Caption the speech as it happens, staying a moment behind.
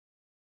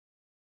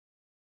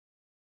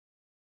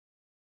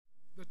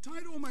The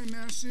title of my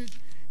message,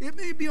 it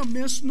may be a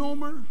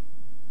misnomer,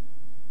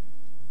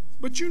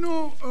 but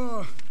Job's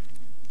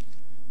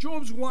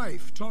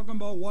wife, talking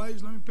about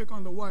wives, let me pick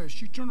on the wives.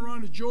 She turned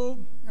around to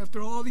Job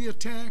after all the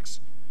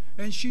attacks,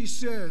 and she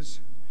says,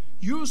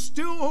 "You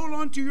still hold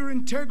on to your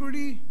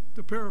integrity?"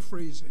 To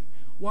paraphrase it,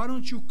 "Why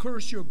don't you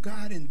curse your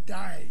God and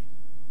die?"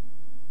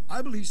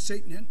 I believe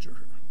Satan entered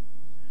her,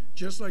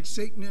 just like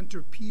Satan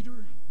entered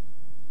Peter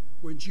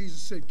when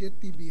Jesus said,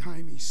 "Get thee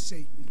behind me,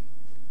 Satan."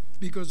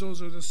 Because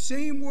those are the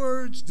same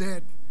words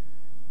that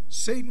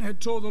Satan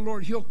had told the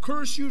Lord. He'll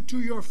curse you to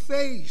your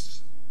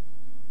face.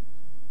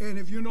 And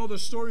if you know the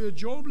story of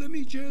Job, let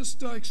me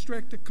just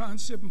extract the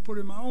concept and put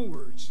it in my own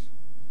words.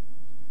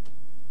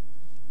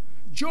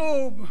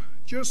 Job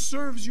just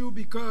serves you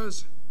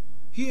because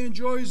he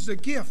enjoys the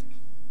gift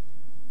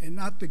and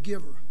not the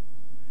giver.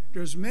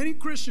 There's many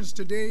Christians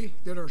today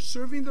that are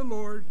serving the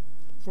Lord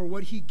for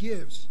what he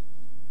gives.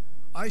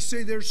 I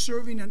say they're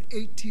serving an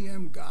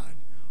ATM God.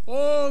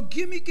 Oh,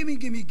 gimme, gimme,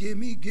 gimme,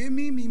 gimme,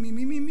 gimme,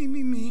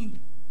 me.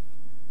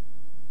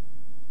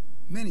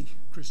 Many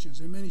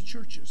Christians and many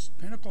churches.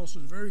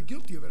 Pentecostals are very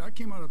guilty of it. I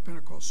came out of a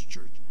Pentecostal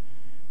church.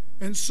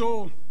 And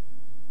so,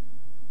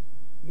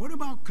 what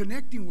about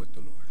connecting with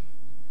the Lord?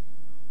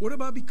 What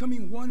about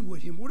becoming one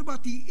with him? What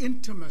about the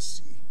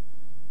intimacy?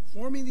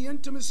 Forming the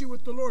intimacy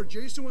with the Lord.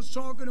 Jason was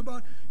talking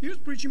about, he was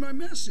preaching my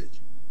message.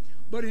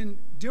 But in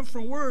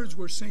different words,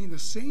 we're saying the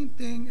same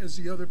thing as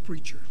the other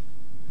preacher.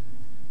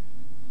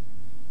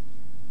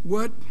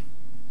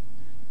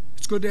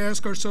 It's good to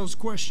ask ourselves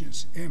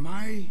questions. Am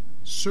I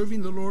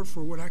serving the Lord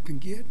for what I can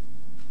get?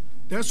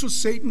 That's what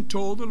Satan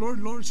told the Lord.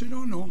 The Lord said,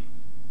 "Oh, no.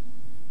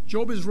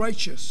 Job is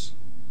righteous."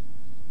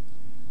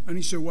 And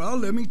he said, "Well,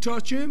 let me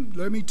touch him.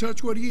 Let me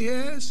touch what he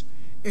has."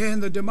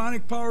 And the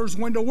demonic powers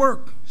went to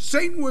work.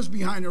 Satan was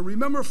behind it.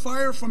 Remember,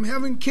 fire from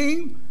heaven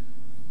came?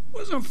 It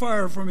wasn't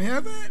fire from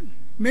heaven.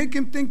 Make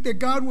him think that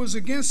God was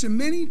against him.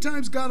 Many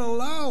times God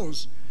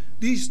allows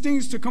these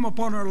things to come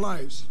upon our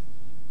lives.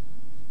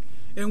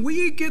 And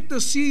we get to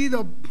see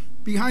the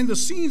behind the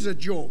scenes of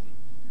Job.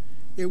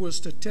 It was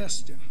to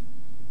test him.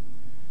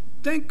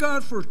 Thank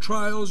God for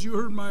trials. You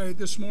heard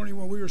this morning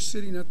when we were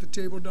sitting at the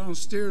table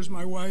downstairs,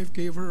 my wife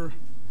gave her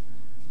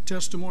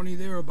testimony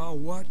there about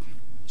what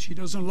she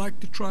doesn't like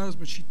the trials,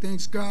 but she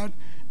thanks God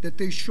that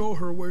they show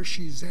her where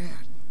she's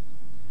at.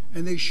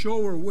 And they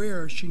show her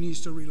where she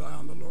needs to rely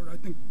on the Lord. I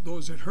think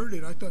those that heard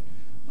it, I thought,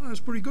 "Oh, that's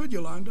pretty good,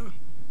 Yolanda."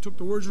 Took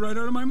the words right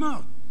out of my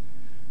mouth.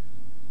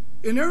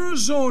 In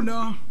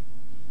Arizona,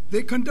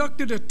 they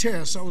conducted a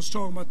test. I was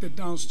talking about that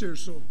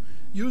downstairs, so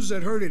you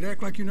that heard it,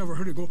 act like you never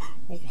heard it. Go,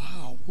 "Oh,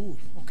 wow, ooh,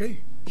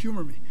 okay,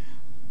 humor me."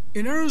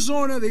 In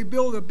Arizona, they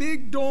built a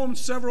big dome,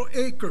 several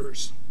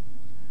acres.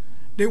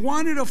 They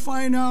wanted to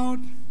find out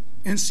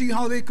and see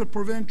how they could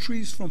prevent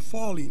trees from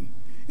falling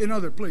in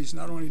other places,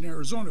 not only in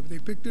Arizona, but they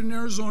picked it in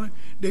Arizona.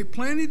 They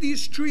planted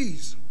these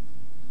trees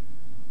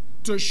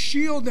to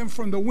shield them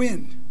from the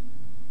wind.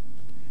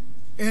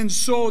 And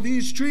so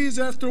these trees,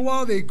 after a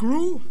while, they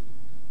grew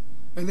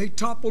and they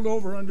toppled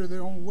over under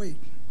their own weight.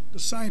 The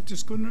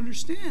scientists couldn't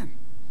understand.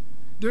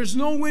 There's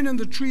no wind and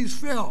the trees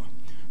fell.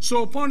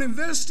 So upon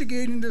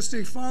investigating this,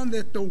 they found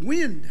that the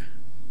wind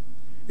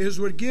is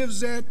what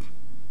gives that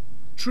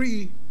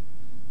tree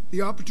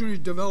the opportunity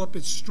to develop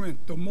its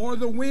strength. The more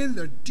the wind,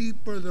 the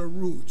deeper the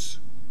roots.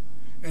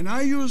 And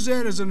I use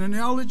that as an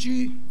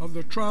analogy of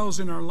the trials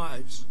in our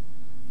lives.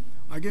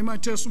 I gave my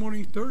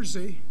testimony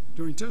Thursday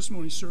during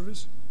testimony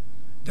service.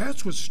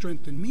 That's what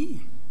strengthened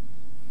me.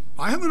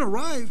 I haven't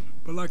arrived,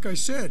 but like I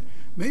said,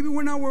 maybe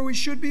we're not where we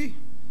should be,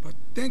 but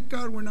thank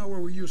God we're not where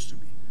we used to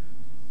be.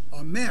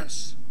 A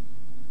mess.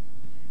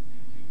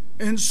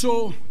 And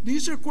so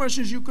these are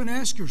questions you can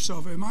ask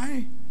yourself. Am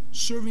I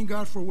serving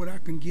God for what I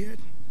can get?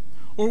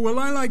 Or will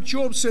I, like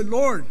Job said,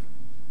 "Lord,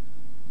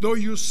 though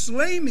you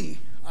slay me,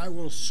 I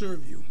will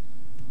serve you."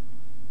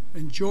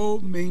 And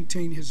Job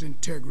maintained his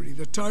integrity.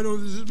 The title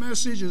of this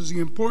message is "The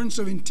Importance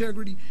of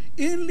Integrity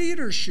in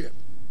Leadership."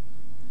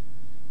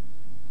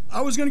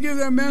 I was going to give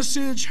that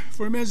message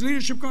for a men's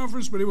leadership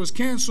conference, but it was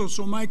canceled,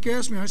 so Mike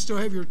asked me, I still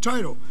have your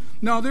title.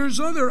 Now, there's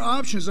other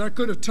options. I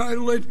could have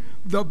titled it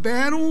 "The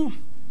Battle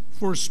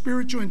for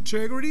Spiritual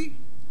Integrity."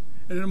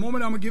 And in a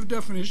moment, I'm going to give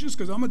definitions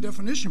because I'm a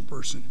definition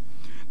person.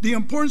 "The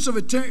Importance of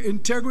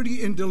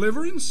Integrity in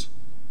Deliverance,"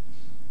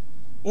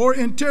 or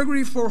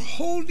 "Integrity for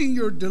Holding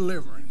Your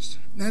Deliverance."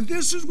 And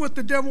this is what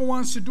the devil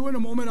wants to do. In a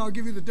moment, I'll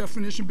give you the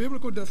definition,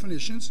 biblical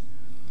definitions.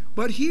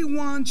 But he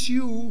wants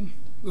you,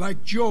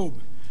 like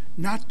Job,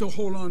 not to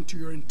hold on to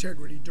your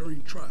integrity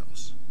during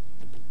trials.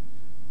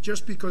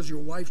 Just because your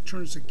wife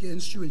turns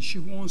against you and she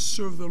won't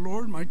serve the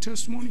Lord, my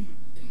testimony,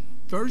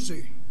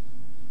 Thursday,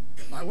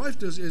 my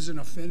wife isn't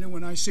offended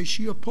when I say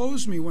she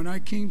opposed me when I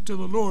came to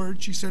the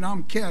Lord. She said,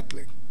 "I'm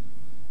Catholic."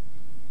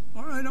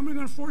 All right, I'm not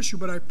going to force you,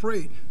 but I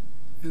prayed.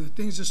 And the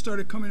things that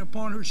started coming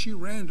upon her, she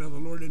ran to the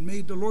Lord and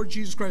made the Lord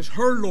Jesus Christ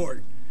her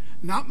Lord.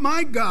 Not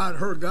my God,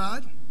 her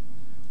God,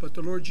 but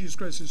the Lord Jesus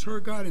Christ is her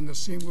God, in the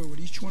same way with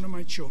each one of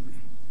my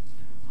children.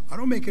 I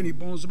don't make any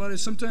bones about it.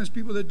 Sometimes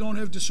people that don't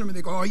have discernment,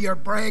 they go, oh, you're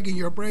bragging,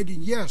 you're bragging.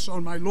 Yes,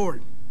 on my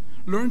Lord.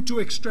 Learn to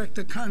extract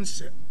the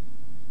concept.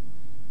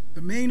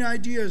 The main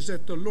idea is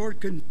that the Lord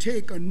can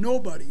take a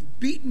nobody,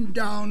 beaten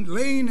down,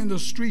 laying in the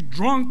street,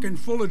 drunk and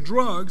full of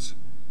drugs,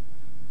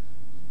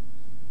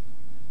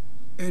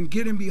 and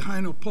get him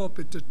behind a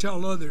pulpit to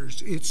tell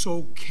others, it's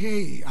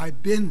okay,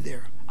 I've been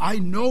there. I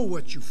know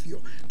what you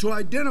feel. To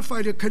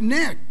identify, to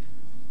connect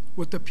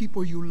with the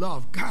people you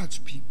love, God's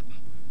people.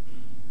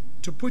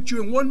 To put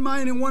you in one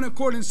mind and one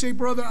accord and say,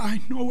 brother,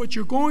 I know what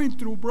you're going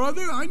through,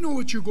 brother. I know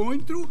what you're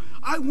going through.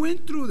 I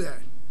went through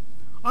that.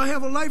 I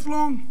have a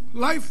lifelong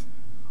life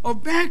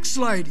of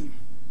backsliding.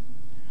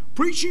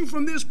 Preaching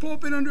from this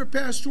pulpit under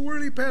Pastor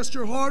Worley,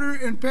 Pastor Harder,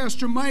 and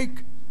Pastor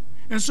Mike.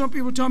 And some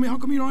people tell me, how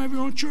come you don't have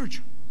your own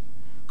church?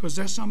 Because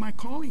that's not my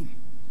calling.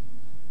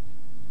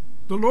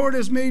 The Lord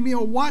has made me a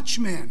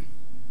watchman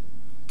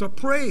to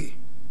pray.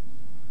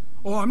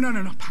 Oh, I'm not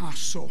an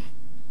apostle.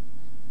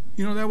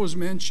 You know, that was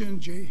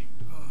mentioned.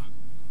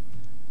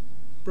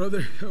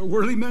 Brother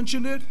Worley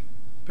mentioned it.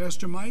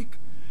 Pastor Mike.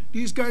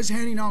 These guys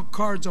handing out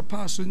cards,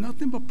 apostles,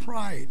 nothing but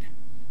pride.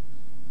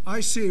 I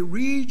say,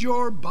 read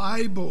your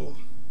Bible.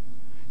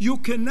 You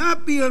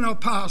cannot be an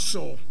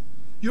apostle.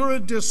 You're a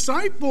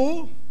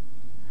disciple.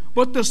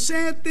 But the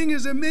sad thing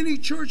is that many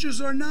churches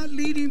are not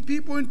leading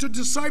people into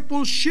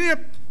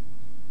discipleship.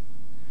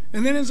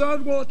 And then as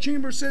Oswald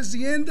Chambers says,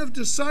 the end of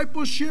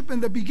discipleship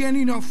and the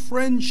beginning of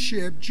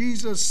friendship.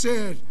 Jesus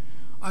said,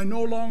 I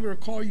no longer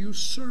call you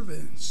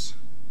servants.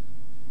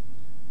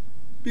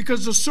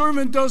 Because the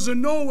servant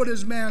doesn't know what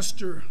his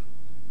master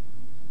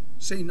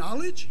say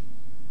knowledge.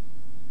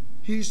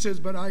 He says,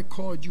 but I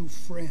called you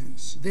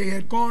friends. They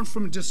had gone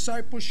from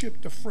discipleship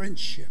to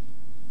friendship.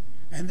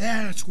 And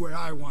that's where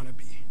I want to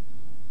be.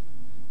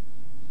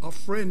 A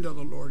friend of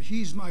the Lord.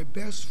 He's my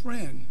best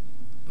friend.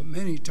 But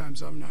many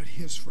times I'm not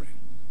his friend.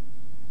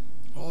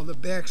 All the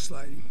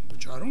backsliding,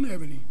 which I don't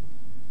have any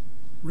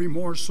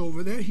remorse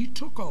over that. He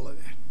took all of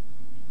that.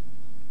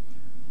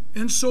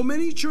 And so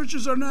many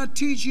churches are not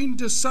teaching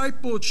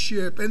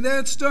discipleship, and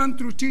that's done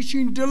through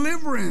teaching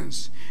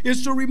deliverance.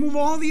 It's to remove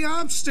all the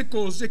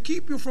obstacles that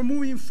keep you from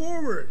moving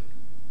forward.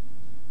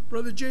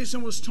 Brother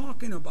Jason was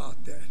talking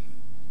about that.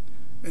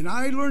 And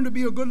I learned to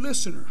be a good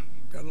listener.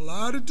 Got a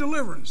lot of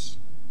deliverance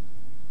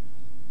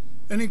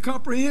and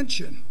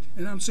incomprehension.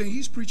 And I'm saying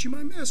he's preaching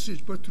my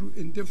message, but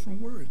in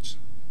different words.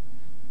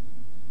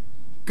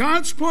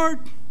 God's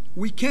part,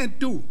 we can't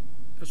do.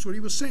 That's what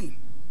he was saying.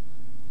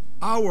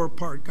 Our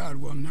part, God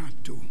will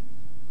not do.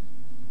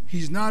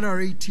 He's not our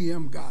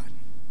ATM God.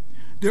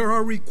 There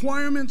are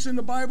requirements in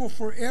the Bible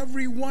for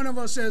every one of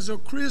us as a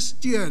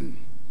Christian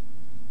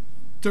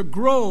to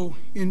grow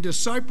in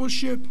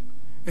discipleship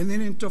and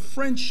then into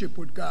friendship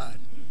with God.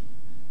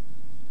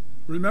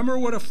 Remember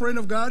what a friend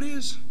of God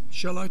is?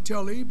 Shall I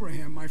tell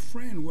Abraham, my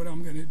friend, what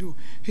I'm going to do?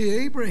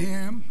 Hey,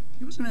 Abraham,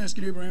 he wasn't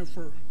asking Abraham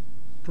for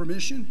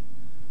permission.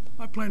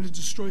 I plan to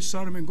destroy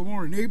Sodom and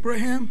Gomorrah. And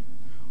Abraham,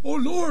 oh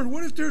Lord,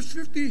 what if there's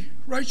 50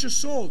 righteous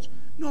souls?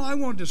 No, I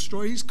won't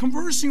destroy. He's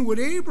conversing with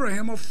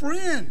Abraham, a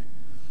friend.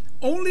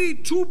 Only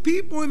 2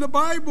 people in the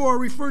Bible are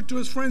referred to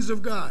as friends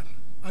of God.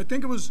 I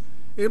think it was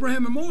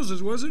Abraham and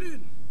Moses, wasn't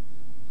it?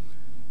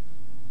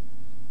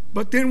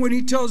 But then when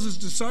he tells his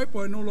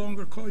disciple, I no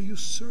longer call you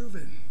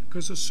servant,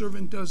 because a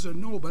servant doesn't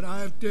know. But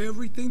I have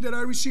everything that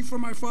I received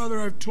from my Father,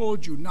 I've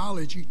told you.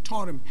 Knowledge, he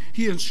taught him.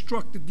 He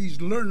instructed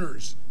these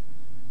learners.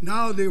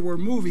 Now they were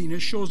moving.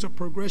 It shows a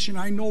progression.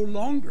 I no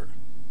longer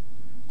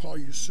call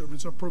you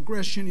servants. A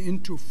progression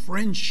into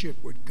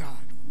friendship with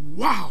God.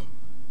 Wow!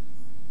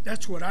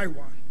 That's what I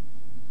want.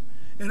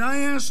 And I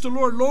asked the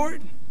Lord,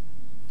 Lord,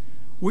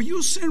 will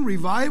you send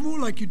revival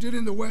like you did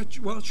in the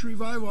Welsh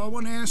revival? I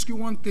want to ask you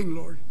one thing,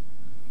 Lord.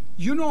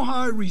 You know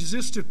how I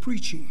resisted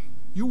preaching.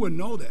 You would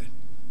know that.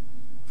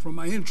 From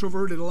my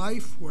introverted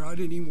life where I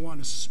didn't even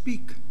want to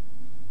speak.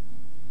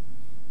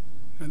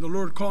 And the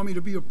Lord called me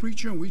to be a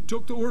preacher, and we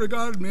took the Word of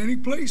God in many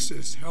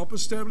places, help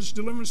establish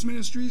deliverance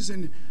ministries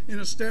and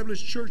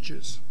establish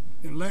churches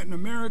in Latin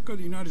America,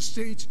 the United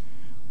States,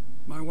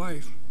 my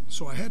wife.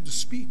 So I had to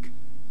speak.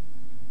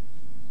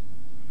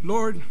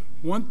 Lord,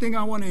 one thing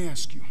I want to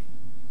ask you.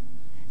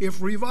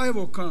 If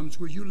revival comes,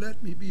 will you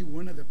let me be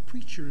one of the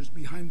preachers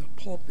behind the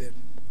pulpit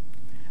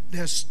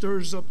that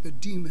stirs up the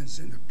demons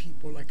in the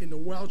people? Like in the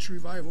Welsh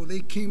revival, they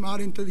came out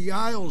into the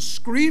aisles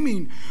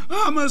screaming,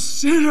 I'm a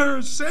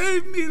sinner,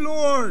 save me,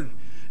 Lord.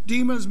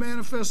 Demons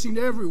manifesting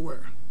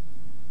everywhere.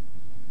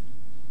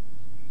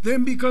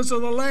 Then because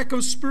of the lack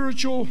of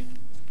spiritual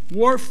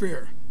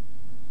warfare,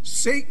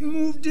 Satan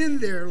moved in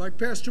there, like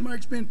Pastor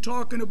Mike's been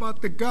talking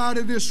about, the God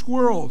of this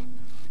world.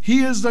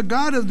 He is the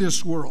God of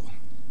this world.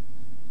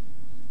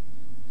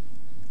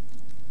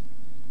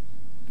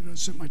 Did I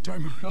set my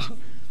timer?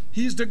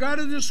 He's the God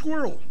of this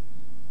world.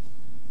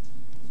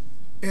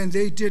 And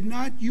they did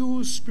not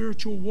use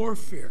spiritual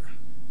warfare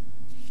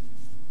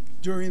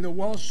during the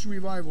Welsh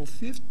revival,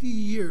 50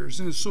 years.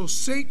 And so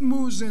Satan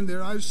moves in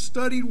there. I've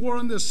studied War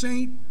on the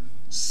Saint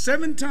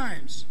 7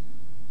 times.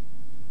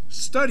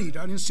 Studied,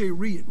 I didn't say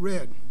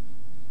read.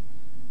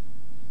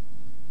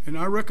 And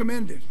I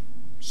recommend it.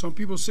 Some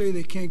people say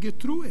they can't get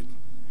through it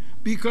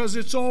because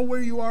it's all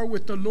where you are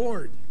with the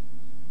Lord.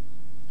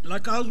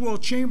 Like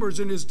Oswald Chambers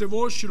in his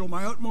devotional,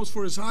 My Utmost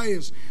for His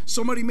Highest,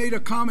 somebody made a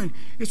comment,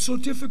 it's so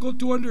difficult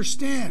to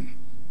understand.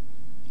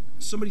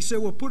 Somebody said,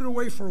 well, put it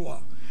away for a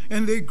while.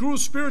 And they grew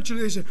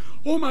spiritually. They said,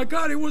 oh my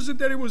God, it wasn't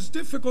that it was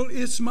difficult,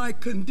 it's my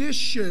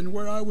condition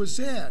where I was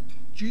at.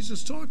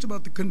 Jesus talked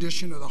about the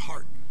condition of the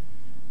heart,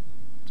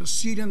 the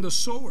seed and the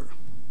sower.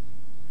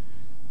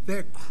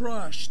 That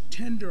crushed,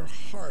 tender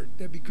heart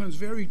that becomes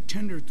very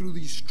tender through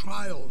these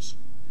trials.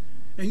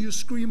 And you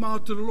scream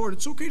out to the Lord.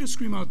 It's okay to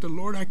scream out to the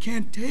Lord. I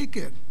can't take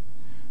it.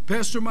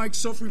 Pastor Mike's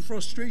suffering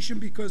frustration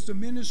because the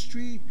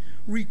ministry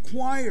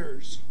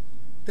requires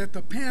that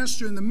the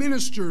pastor and the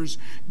ministers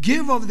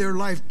give of their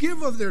life,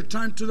 give of their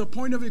time to the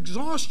point of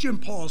exhaustion,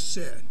 Paul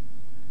said.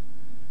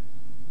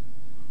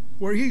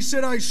 Where he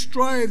said, I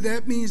strive,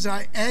 that means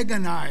I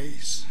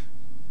agonize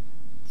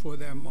for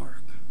that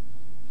mark.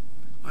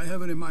 I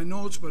have it in my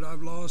notes, but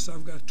I've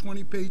got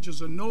 20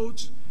 pages of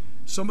notes.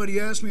 Somebody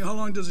asked me, how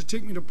long does it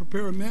take me to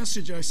prepare a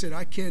message? I said,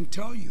 I can't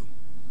tell you.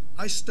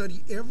 I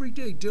study every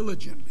day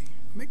diligently.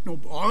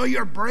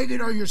 You're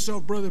bragging on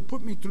yourself, brother.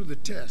 Put me through the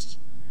test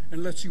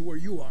and let's see where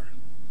you are.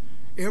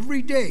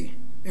 Every day.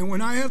 And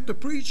when I have to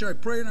preach, I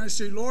pray and I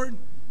say, Lord,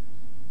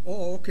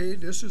 oh, okay,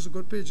 this is a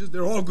good page.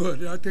 They're all good.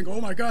 And I think,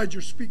 oh my God,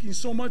 you're speaking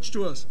so much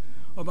to us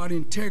about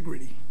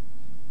integrity.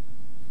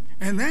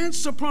 And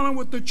that's the problem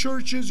with the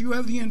church is you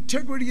have the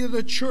integrity of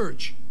the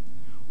church.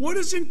 What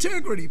is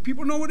integrity?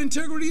 People know what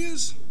integrity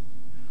is?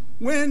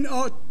 When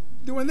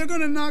they're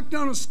going to knock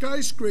down a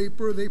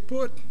skyscraper, they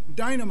put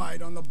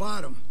dynamite on the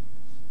bottom.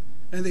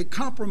 And they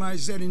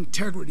compromise that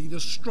integrity, the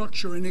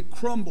structure, and it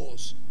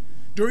crumbles.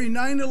 During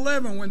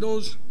 9/11, when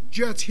those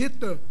jets hit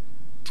the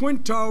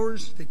Twin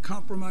Towers, they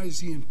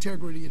compromised the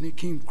integrity and it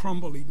came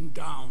crumbling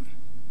down.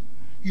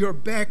 Your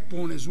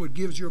backbone is what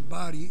gives your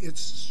body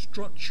its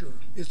structure,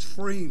 its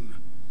frame.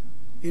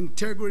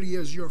 Integrity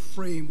is your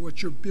frame,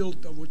 what you're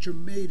built of, what you're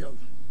made of.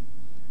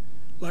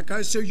 Like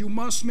I said, you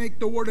must make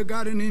the Word of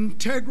God an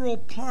integral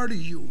part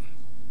of you.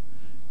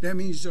 That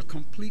means the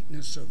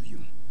completeness of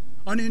you.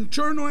 An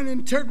internal and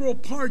integral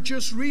part,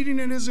 just reading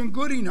it isn't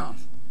good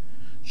enough.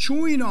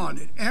 Chewing on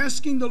it,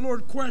 asking the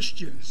Lord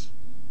questions,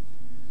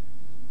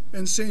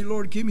 and saying,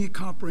 Lord, give me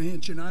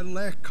comprehension. I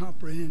lack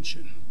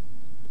comprehension.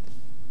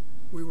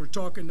 We were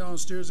talking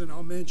downstairs, and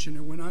I'll mention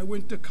it. When I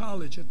went to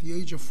college at the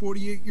age of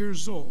 48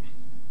 years old,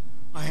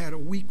 I had a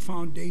weak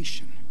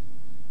foundation.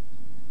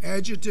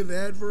 Adjective,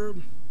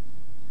 adverb,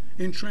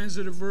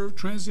 intransitive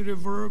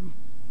verb,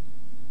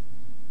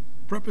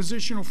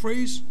 prepositional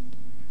phrase.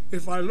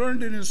 If I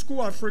learned it in school,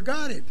 I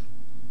forgot it.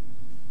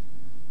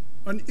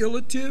 An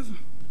illative.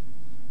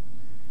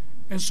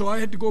 And so I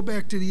had to go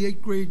back to the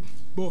 8th grade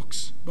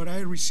books. But I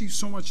had received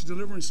so much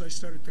deliverance, I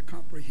started to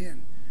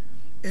comprehend.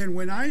 And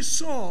when I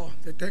saw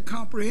that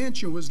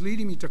comprehension was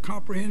leading me to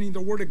comprehending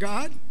the Word of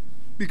God,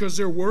 because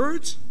they're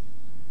words,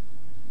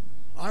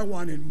 I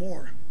wanted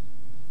more.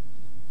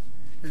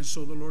 And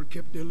so the Lord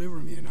kept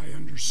delivering me, and I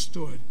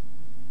understood.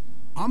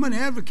 I'm an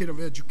advocate of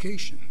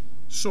education.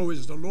 So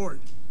is the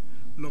Lord.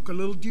 Look a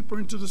little deeper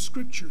into the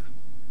Scripture.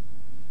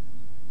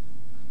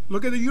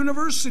 Look at the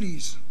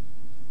universities.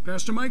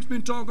 Pastor Mike's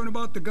been talking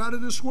about the God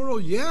of this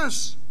world.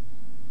 Yes.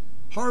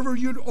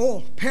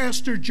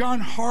 Pastor John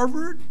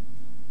Harvard,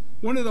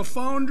 one of the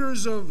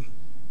founders of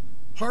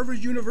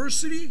Harvard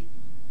University,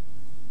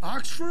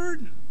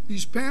 Oxford,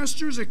 these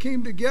pastors that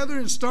came together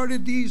and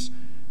started these,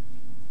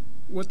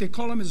 what they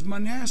call them is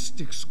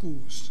monastic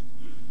schools.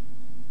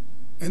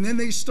 And then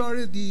they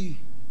started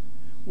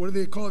what do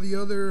they call the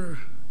other,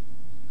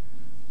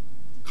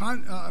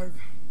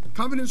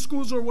 covenant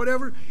schools or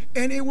whatever.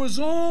 And it was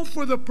all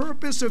for the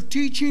purpose of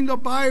teaching the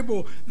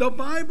Bible. The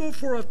Bible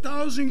for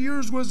 1,000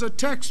 years was a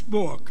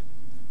textbook.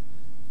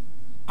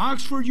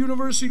 Oxford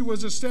University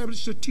was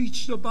established to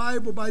teach the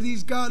Bible by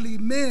these godly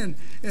men.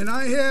 And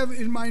I have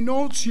in my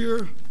notes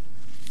here,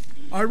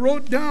 I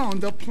wrote down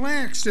the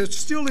plaques that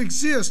still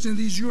exist in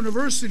these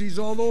universities,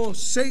 although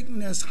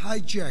Satan has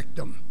hijacked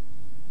them.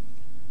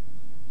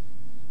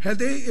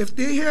 If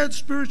they had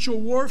spiritual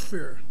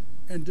warfare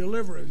and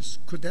deliverance,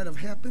 could that have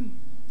happened?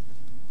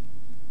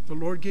 The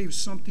Lord gave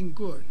something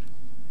good.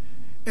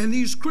 And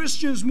these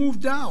Christians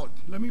moved out.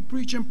 Let me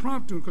preach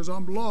impromptu because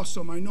I'm lost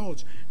on my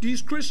notes.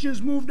 These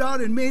Christians moved out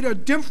and made a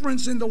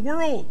difference in the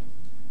world.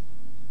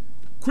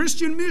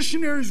 Christian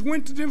missionaries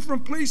went to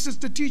different places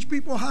to teach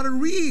people how to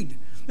read.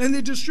 And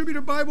they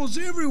distributed Bibles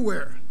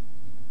everywhere.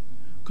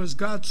 Because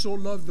God so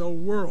loved the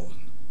world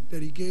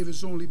that He gave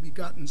His only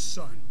begotten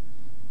Son.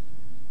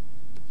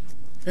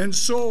 And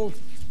so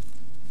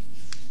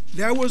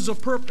that was the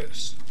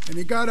purpose. And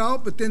they got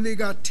out, but then they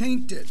got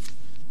tainted,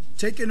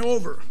 taken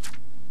over,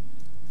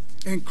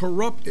 and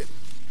corrupted.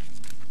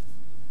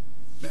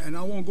 And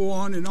I won't go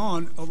on and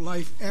on of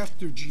life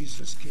after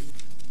Jesus came.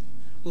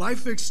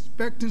 Life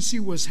expectancy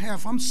was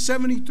half. I'm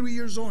 73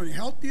 years old and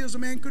healthy as a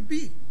man could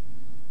be.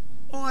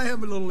 Oh, I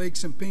have a little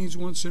aches and pains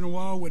once in a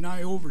while when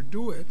I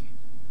overdo it.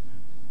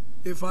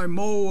 If I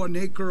mow an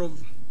acre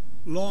of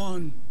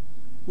lawn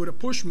with a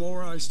push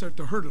mower, I start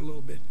to hurt a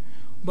little bit.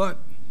 But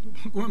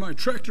when my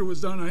tractor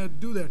was done, I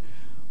had to do that.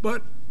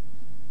 But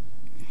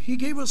he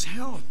gave us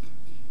health.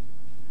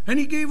 And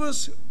he gave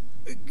us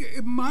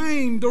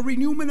mind, the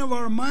renewment of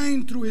our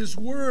mind through his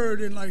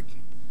word. And like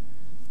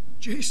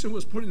Jason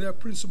was putting that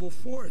principle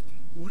forth.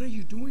 What are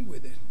you doing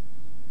with it?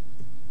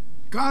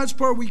 God's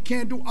part we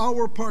can't do.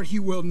 Our part he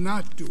will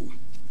not do.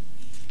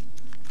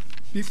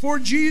 Before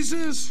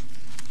Jesus,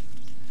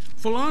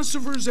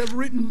 philosophers have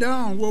written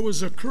down what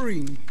was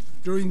occurring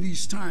during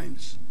these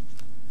times.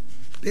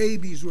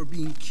 Babies were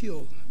being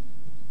killed.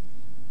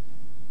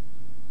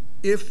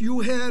 If you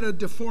had a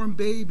deformed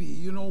baby,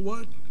 you know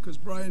what? Because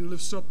Brian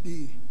lifts up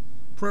the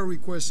prayer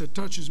request that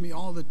touches me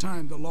all the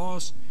time, the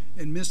lost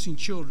and missing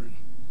children.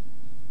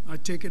 I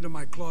take it to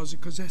my closet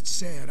because that's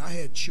sad. I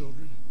had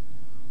children.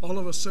 All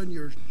of a sudden,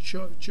 your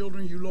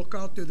children, you look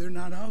out there, they're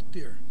not out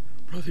there.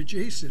 Brother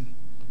Jason.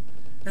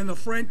 And the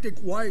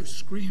frantic wife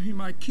screaming,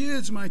 my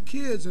kids,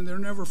 and they're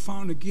never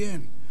found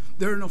again.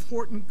 They're in a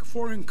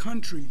foreign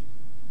country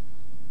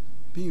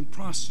being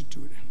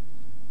prostituted.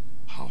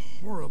 How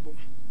horrible.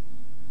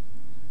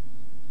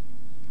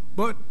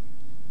 But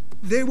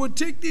they would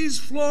take these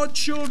flawed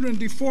children,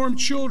 deformed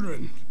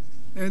children,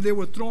 and they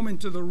would throw them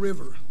into the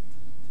river.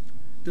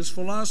 This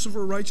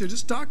philosopher writes it.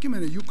 It's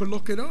documented. You can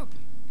look it up.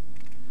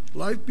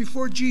 Life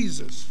before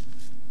Jesus.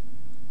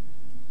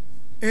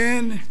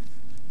 And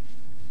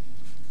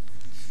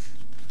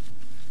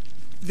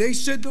they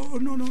said, oh,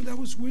 no, that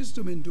was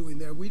wisdom in doing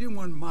that. We didn't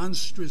want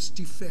monstrous,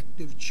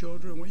 defective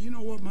children. Well, you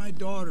know what? My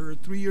daughter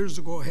 3 years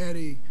ago had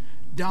a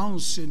Down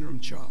syndrome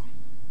child.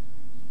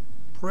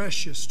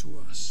 Precious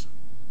to us.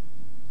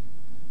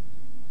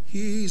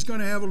 He's going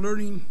to have a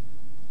learning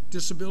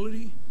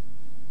disability.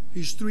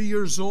 He's 3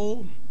 years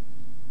old.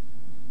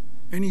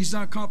 And he's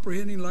not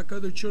comprehending like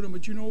other children.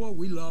 But you know what?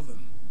 We love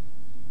him.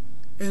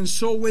 And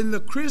so when the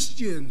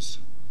Christians,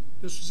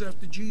 this was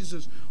after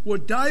Jesus,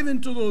 would dive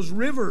into those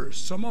rivers,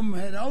 some of them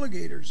had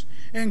alligators,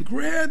 and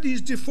grab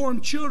these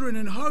deformed children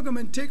and hug them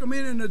and take them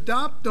in and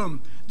adopt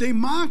them, they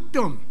mocked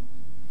them.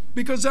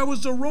 Because that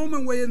was the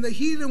Roman way and the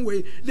heathen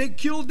way. They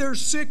killed their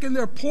sick and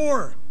their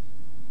poor.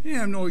 They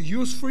have no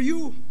use for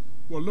you.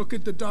 Well, look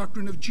at the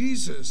doctrine of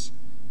Jesus.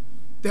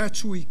 That's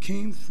who he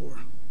came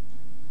for.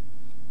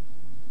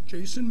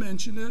 Jason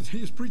mentioned it.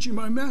 He's preaching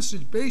my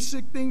message.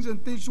 Basic things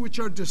and things which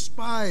are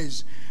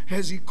despised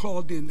has he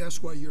called in.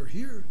 That's why you're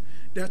here.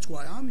 That's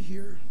why I'm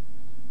here.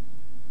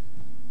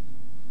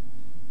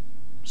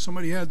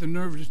 Somebody had the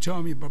nerve to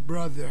tell me, but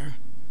brother,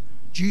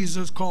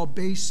 Jesus called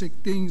basic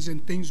things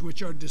and things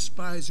which are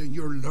despised, and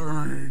you're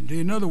learned.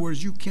 In other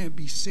words, you can't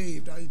be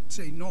saved. I'd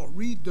say, no,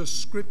 read the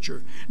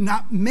scripture.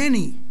 Not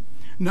many.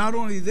 Not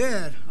only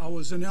that, I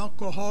was an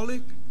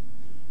alcoholic,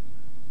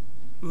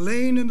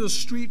 laying in the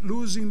street,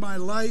 losing my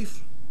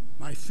life,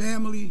 my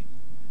family,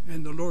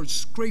 and the Lord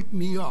scraped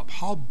me up.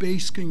 How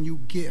base can you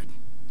get?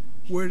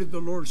 Where did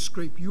the Lord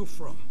scrape you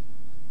from?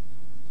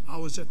 I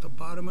was at the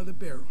bottom of the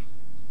barrel.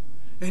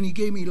 And he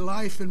gave me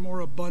life and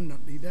more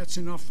abundantly. That's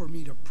enough for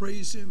me to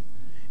praise him.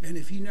 And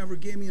if he never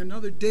gave me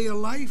another day of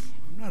life,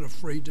 I'm not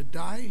afraid to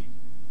die.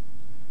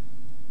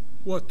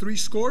 What,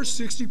 60,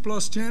 60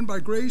 plus 10 by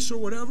grace or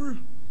whatever?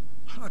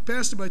 I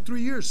passed it by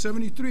 3 years,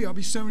 73. I'll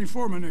be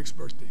 74 my next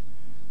birthday.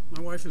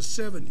 My wife is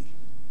 70.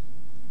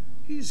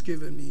 He's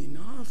given me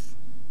enough.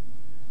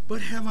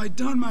 But have I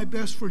done my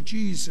best for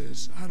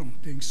Jesus? I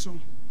don't think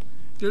so.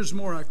 There's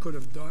more I could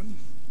have done.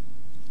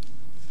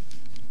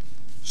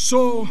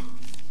 So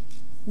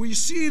we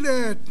see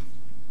that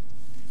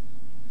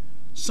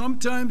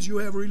sometimes you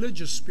have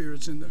religious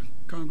spirits in the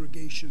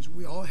congregations.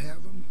 We all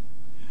have them.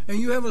 And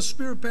you have a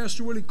spirit,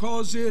 Pastor Willie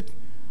calls it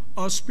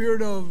a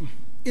spirit of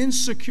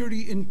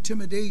insecurity,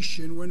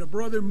 intimidation. When a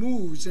brother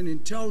moves in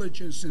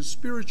intelligence and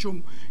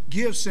spiritual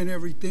gifts and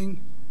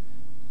everything,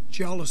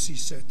 jealousy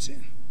sets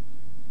in.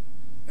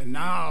 And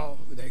now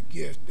that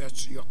gift,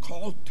 that's your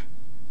cult.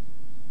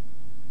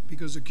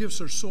 Because the gifts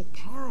are so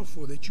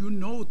powerful that you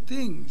know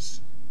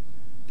things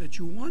that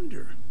you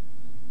wonder.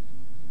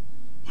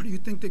 Why do you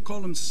think they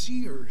call them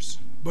seers?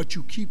 But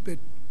you keep it,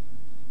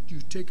 you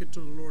take it to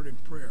the Lord in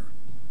prayer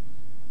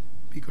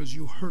because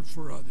you hurt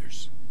for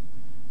others.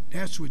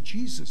 That's what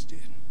Jesus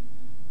did.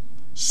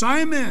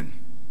 Simon,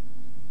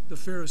 the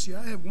Pharisee,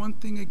 I have one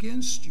thing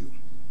against you.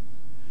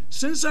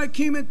 Since I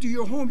came into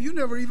your home, you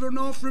never even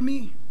offered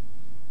me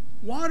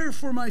water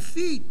for my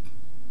feet.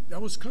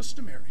 That was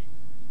customary.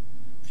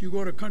 If you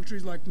go to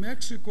countries like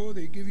Mexico,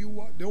 they give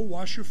you they'll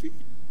wash your feet.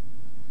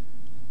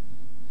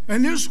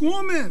 And this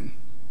woman,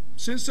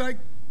 since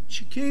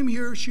she came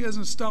here, she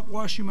hasn't stopped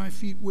washing my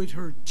feet with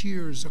her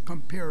tears, a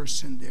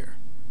comparison there.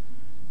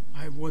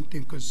 I have one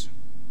thing, because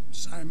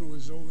Simon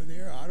was over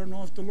there. I don't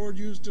know if the Lord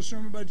used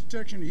discernment by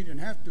detection. He didn't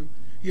have to.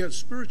 He had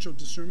spiritual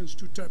discernments,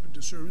 2 types of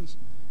discernments.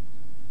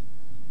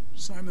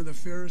 Simon the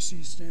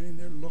Pharisee standing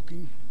there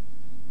looking.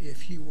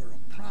 If he were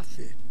a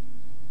prophet,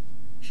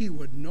 he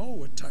would know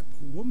what type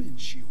of woman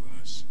she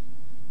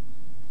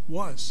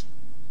was,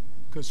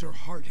 because her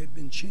heart had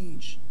been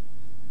changed.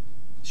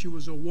 She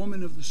was a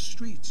woman of the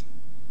streets,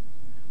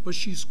 but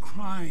she's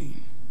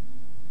crying.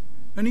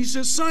 And he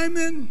says,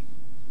 Simon,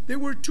 there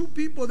were two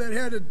people that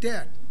had a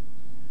debt.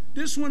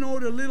 This one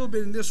owed a little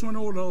bit and this one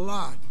owed a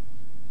lot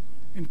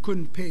and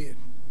couldn't pay it.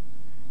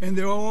 And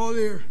all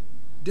their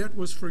debt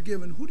was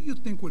forgiven. Who do you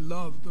think would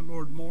love the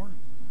Lord more?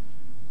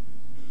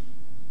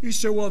 He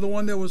said, well, the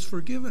one that was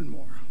forgiven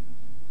more.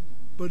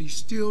 But he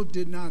still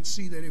did not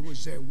see that it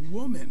was that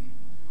woman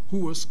who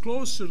was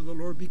closer to the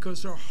Lord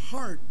because her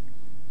heart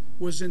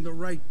was in the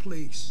right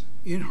place.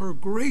 In her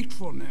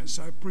gratefulness,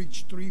 I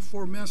preached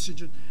 3-4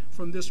 messages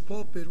from this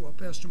pulpit while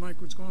Pastor Mike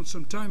was gone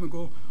some time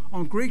ago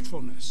on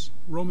gratefulness.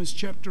 Romans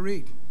chapter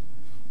 8.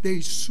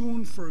 They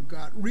soon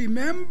forgot.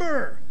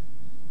 Remember,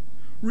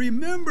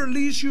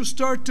 lest you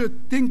start to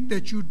think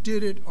that you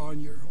did it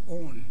on your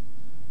own.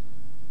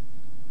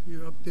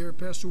 You're up there,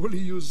 Pastor Willie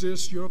used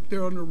this, you're up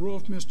there on the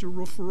roof, Mr.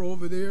 Roofer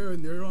over there,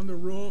 and they're on the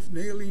roof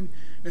nailing,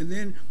 and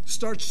then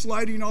start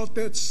sliding out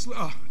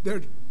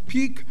that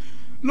peak.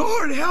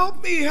 Lord,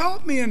 help me,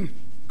 and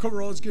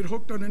coveralls get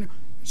hooked on it.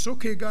 It's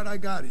okay, God, I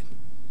got it.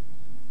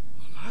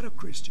 A lot of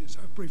Christians,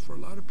 I pray for a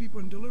lot of people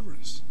in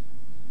deliverance.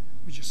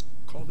 We just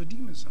call the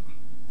demons out.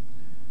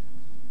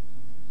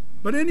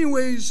 But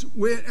anyways,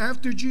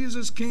 after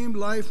Jesus came,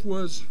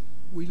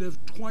 we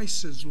lived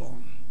twice as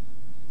long.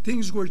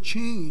 Things were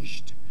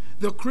changed.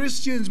 The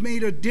Christians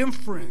made a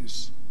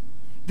difference.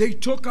 They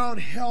took out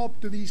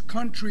help to these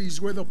countries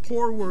where the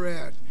poor were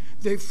at.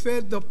 They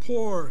fed the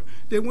poor.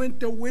 They went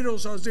to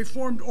widows' houses. They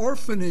formed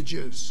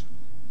orphanages.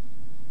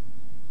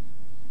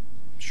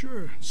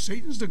 Sure,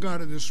 Satan's the god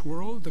of this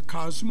world, the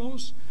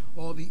cosmos,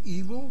 all the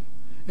evil,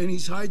 and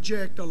he's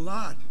hijacked a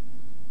lot.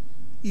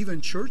 Even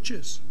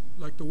churches,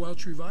 like the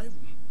Welsh Revival.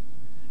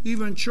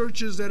 Even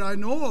churches that I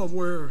know of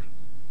where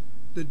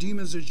the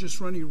demons are just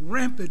running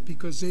rampant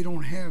because they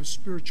don't have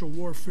spiritual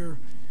warfare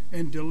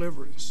and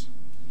deliverance.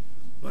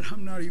 But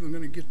I'm not even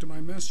going to get to my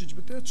message,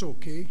 but that's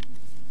okay.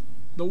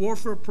 The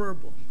warfare prayer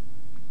book.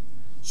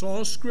 It's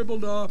all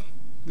scribbled up.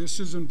 This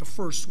isn't the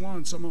first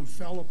one. Some of them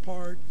fell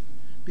apart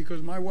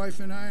because my wife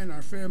and I and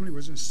our family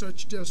was in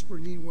such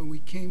desperate need when we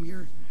came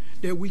here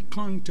that we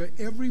clung to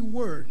every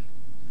word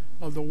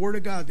of the Word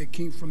of God that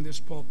came from this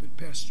pulpit,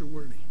 Pastor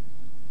Worley.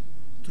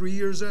 3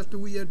 years after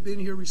we had been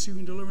here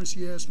receiving deliverance,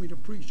 he asked me to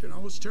preach, and I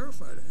was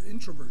terrified,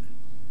 introverted.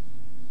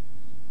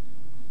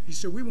 He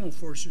said, we won't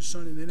force you,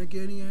 son. And then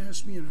again he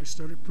asked me, and I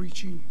started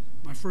preaching.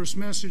 My first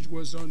message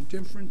was on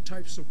different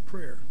types of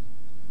prayer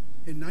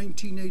in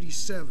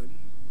 1987,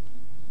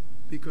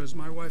 because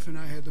my wife and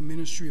I had the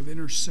ministry of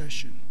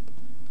intercession.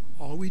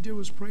 All we did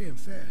was pray and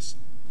fast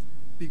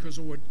because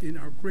of what, in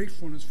our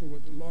gratefulness for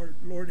what the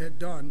Lord had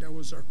done, that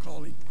was our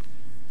calling.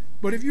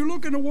 But if you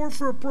look in the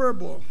warfare prayer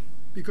book,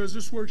 because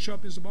this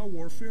workshop is about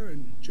warfare,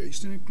 and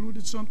Jason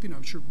included something,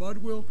 I'm sure Bud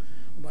will,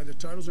 by the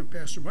titles, and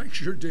Pastor Mike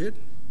sure did.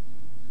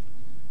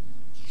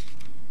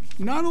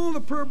 Not all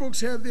the prayer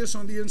books have this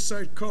on the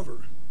inside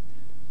cover.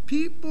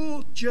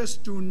 People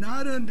just do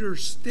not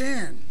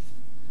understand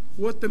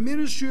what the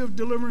ministry of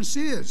deliverance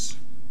is.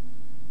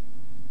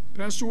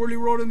 Pastor Worley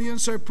wrote on the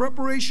inside,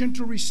 preparation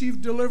to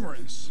receive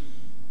deliverance.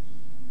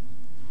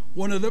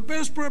 One of the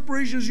best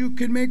preparations you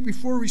can make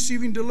before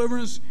receiving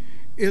deliverance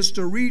is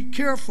to read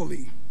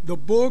carefully the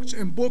books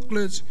and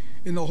booklets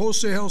in the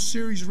Hosea Health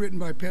series written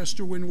by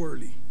Pastor Win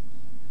Worley.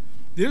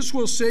 This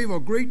will save a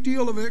great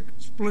deal of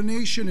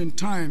explanation and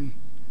time,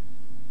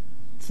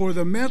 for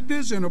the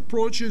methods and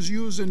approaches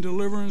used in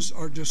deliverance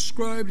are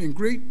described in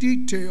great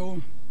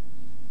detail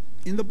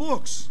in the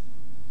books.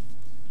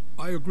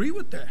 I agree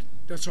with that.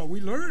 That's how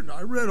we learned.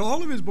 I read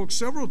all of his books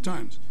several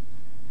times.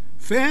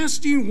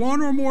 Fasting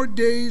 1 or more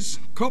days,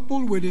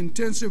 coupled with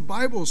intensive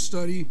Bible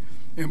study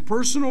and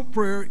personal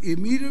prayer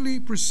immediately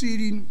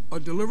preceding a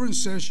deliverance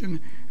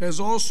session, has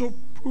also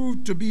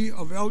proved to be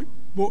a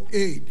valuable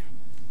aid.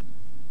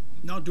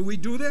 Now, do we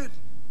do that?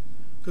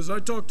 Because I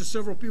talked to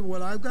several people,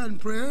 well, I've gotten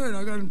prayer,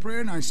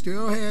 and I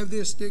still have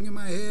this thing in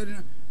my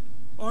head.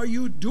 Are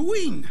you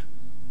doing?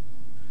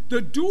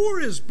 The doer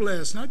is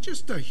blessed, not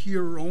just the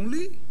hearer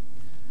only.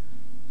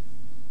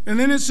 And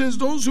then it says,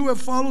 those who have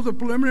followed the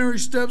preliminary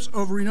steps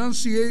of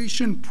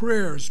renunciation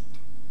prayers.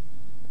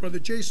 Brother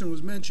Jason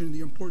was mentioning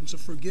the importance of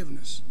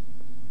forgiveness.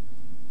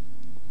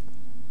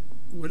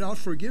 Without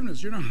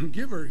forgiveness, you're not going to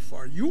get very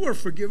far. You are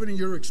forgiven and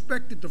you're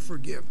expected to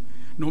forgive,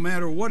 no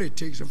matter what it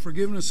takes. And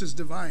forgiveness is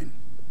divine.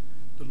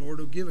 The Lord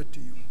will give it to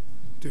you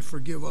to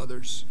forgive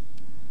others.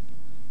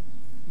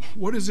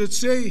 What does it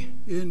say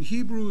in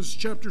Hebrews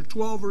chapter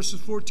 12, verses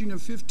 14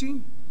 and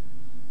 15?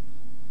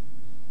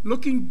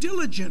 Looking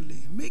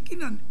diligently,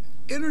 making an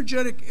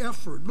energetic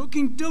effort,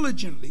 looking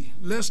diligently,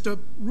 lest a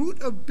root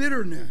of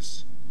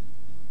bitterness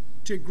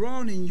take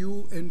ground in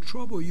you and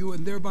trouble you,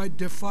 and thereby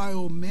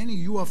defile many.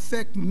 You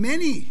affect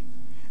many.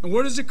 And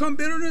where does it come,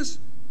 bitterness?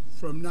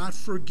 From not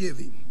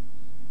forgiving.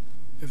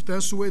 If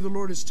that's the way the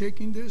Lord is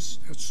taking this,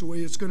 that's the way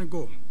it's going to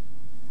go.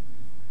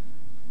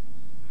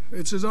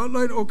 It says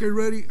outline, okay,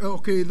 ready.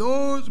 Okay,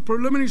 those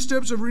preliminary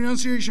steps of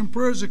renunciation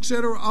prayers,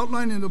 etc.,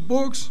 outlined in the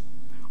books,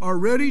 are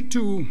ready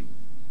to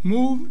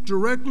move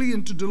directly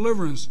into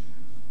deliverance.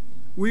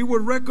 We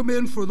would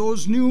recommend for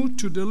those new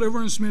to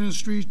deliverance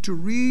ministry to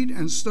read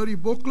and study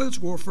booklets,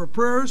 warfare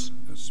prayers,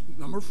 that's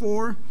number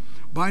 4,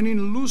 binding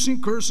and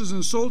loosing curses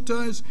and soul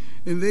ties,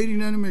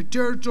 invading enemy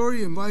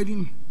territory,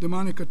 inviting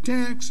demonic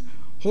attacks,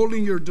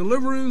 holding your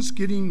deliverance,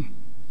 getting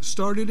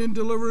started in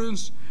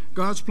deliverance,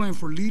 God's plan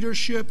for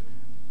leadership.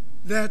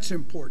 That's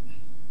important.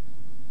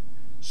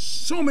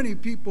 So many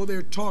people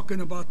there talking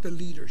about the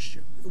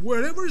leadership.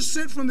 Whatever is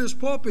said from this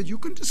pulpit, you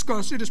can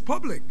discuss it, it's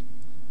public.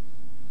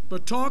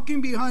 But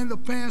talking behind the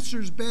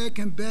pastor's back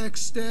and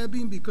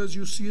backstabbing because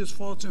you see his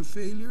faults and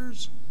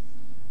failures,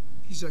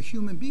 he's a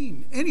human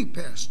being, any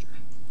pastor.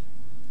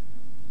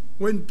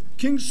 When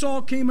King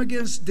Saul came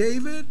against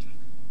David,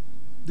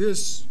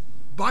 this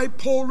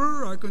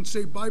bipolar, I can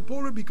say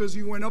bipolar because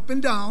he went up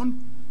and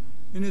down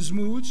in his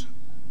moods,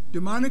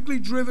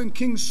 demonically driven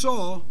King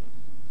Saul,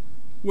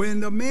 when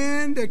the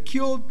man that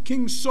killed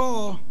King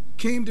Saul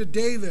came to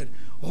David,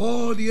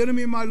 "Oh, the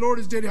enemy of my Lord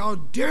is dead. How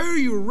dare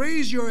you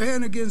raise your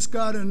hand against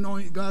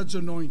God's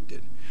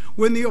anointed?"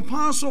 When the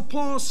Apostle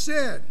Paul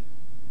said,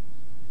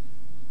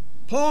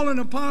 "Paul, an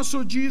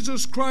apostle of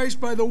Jesus Christ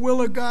by the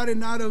will of God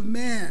and not of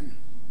man."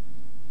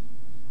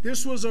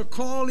 This was a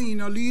calling.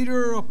 A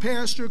leader, a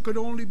pastor could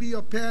only be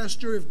a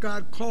pastor if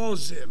God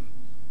calls him,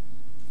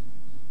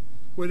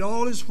 with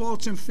all his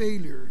faults and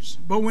failures.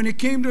 But when it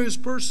came to his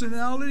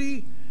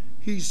personality,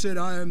 he said,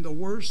 "I am the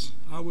worst.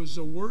 I was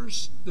the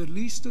worst, the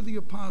least of the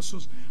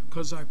apostles,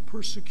 because I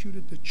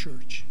persecuted the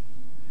church."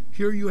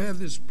 Here you have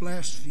this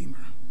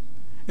blasphemer.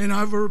 And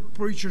I've heard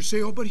preachers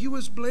say, "Oh, but he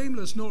was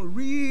blameless." No,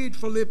 read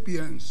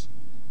Philippians,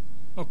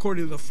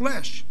 according to the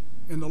flesh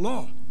and the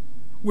law,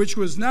 which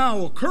was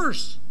now a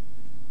curse.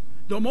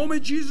 The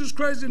moment Jesus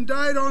Christ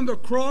died on the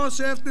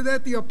cross, after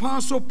that, the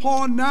Apostle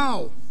Paul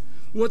now,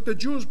 what the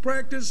Jews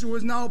practiced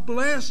was now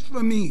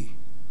blasphemy.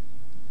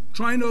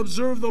 Trying to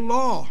observe the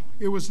law,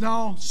 it was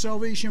now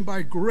salvation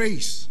by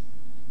grace.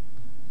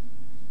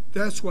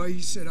 That's why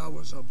he said, "I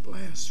was a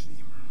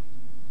blasphemer,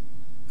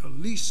 the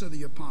least of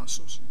the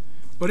apostles."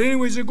 But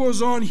anyways, it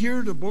goes on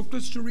here, the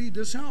booklets to read,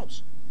 this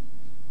helps.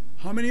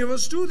 How many of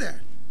us do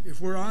that, if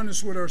we're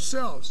honest with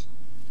ourselves?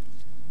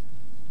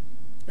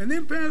 And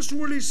then Pastor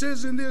Willie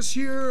says in this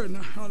here, and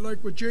I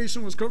like what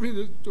Jason was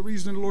covering, the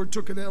reason the Lord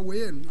took it that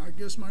way, and I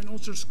guess my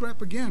notes are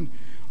scrap again.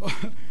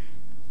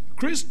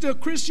 The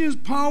Christian's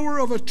power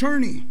of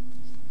attorney.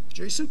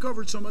 Jason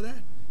covered some of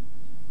that.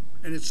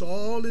 And it's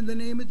all in the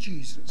name of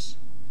Jesus.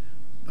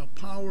 The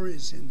power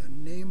is in the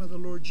name of the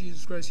Lord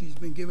Jesus Christ. He's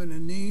been given a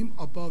name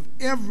above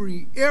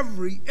every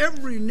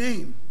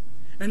name.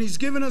 And he's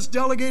given us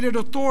delegated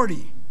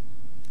authority.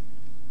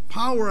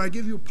 Power, I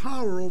give you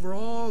power over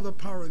all the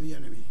power of the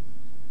enemy.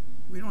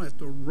 We don't have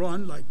to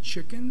run like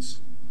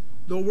chickens.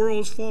 The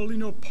world's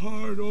falling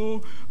apart.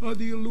 Oh,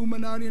 the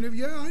Illuminati. And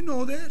yeah, I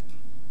know that.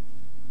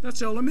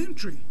 That's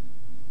elementary.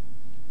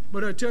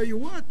 But I tell you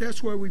what,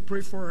 that's why we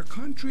pray for our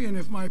country. And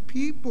if my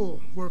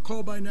people who are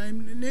called by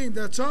name,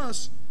 that's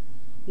us,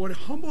 would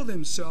humble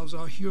themselves,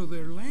 I'll heal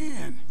their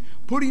land.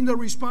 Putting the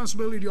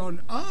responsibility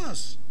on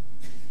us.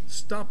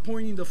 Stop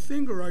pointing the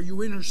finger. Are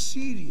you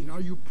interceding?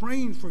 Are you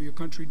praying for your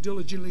country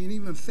diligently and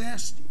even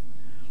fasting,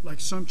 like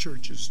some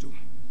churches do?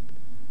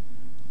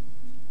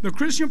 The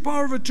Christian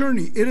power of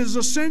attorney. It is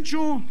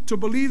essential to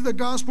believe the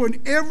gospel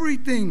in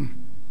everything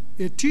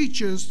it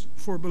teaches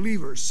for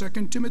believers.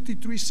 2 Timothy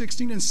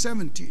 3:16 and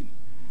 17.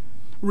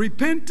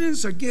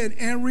 Repentance, again,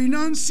 and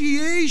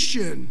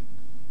renunciation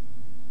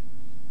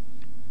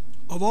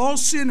of all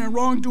sin and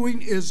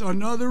wrongdoing is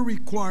another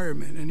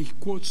requirement. And he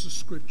quotes the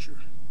scripture.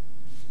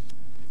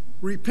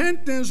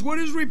 Repentance, what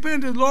is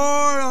repentance?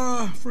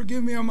 Lord,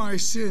 forgive me of my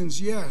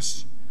sins.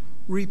 Yes.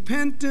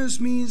 Repentance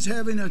means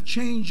having a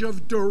change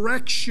of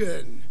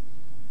direction.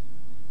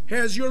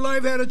 Has your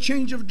life had a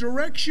change of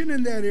direction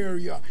in that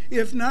area?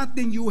 If not,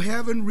 then you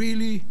haven't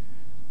really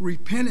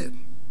repented.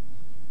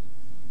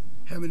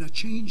 Having a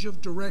change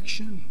of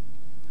direction,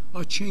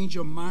 a change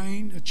of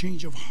mind, a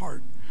change of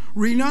heart.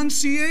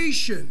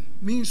 Renunciation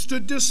means to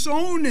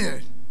disown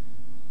it.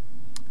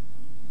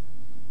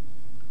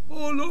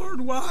 Oh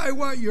Lord, why?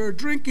 What? You're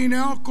drinking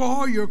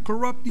alcohol, you're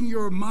corrupting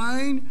your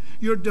mind,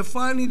 you're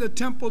defiling the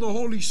temple of the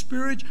Holy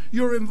Spirit,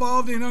 you're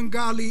involved in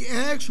ungodly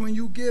acts. When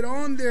you get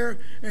on there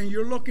and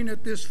you're looking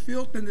at this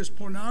filth and this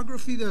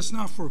pornography, that's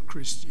not for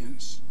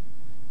Christians.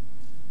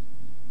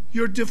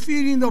 You're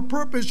defeating the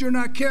purpose. You're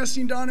not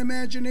casting down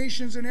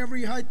imaginations and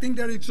every high thing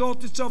that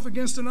exalts itself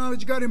against the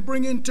knowledge of God and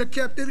bring into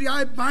captivity.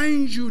 I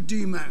bind you,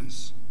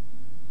 demons.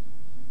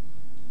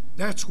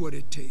 That's what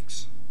it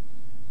takes.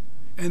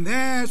 And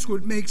that's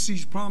what makes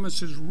these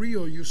promises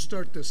real. You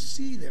start to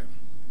see them.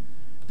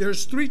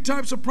 There's 3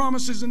 types of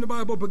promises in the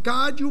Bible. But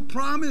God, you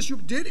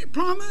promised. Did he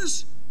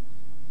promise?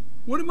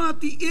 What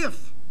about the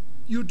if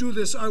you do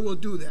this, I will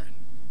do that?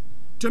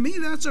 To me,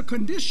 that's a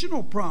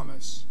conditional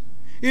promise.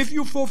 If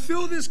you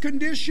fulfill this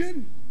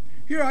condition,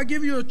 here, I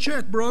give you a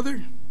check,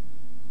 brother.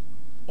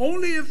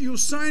 Only if you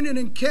sign it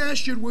and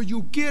cash it will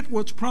you get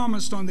what's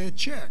promised on that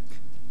check.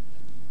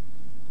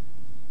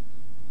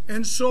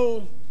 And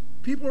so,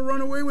 People run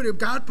away with it.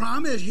 God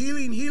promised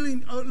healing,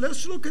 healing.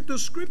 Let's look at the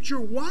scripture.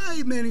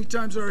 Why many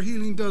times our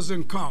healing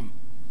doesn't come?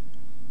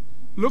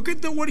 Look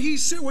at what he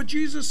said, what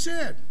Jesus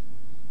said.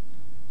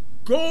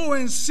 Go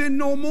and sin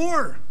no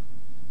more.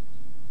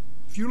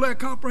 If you lack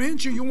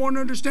comprehension, you won't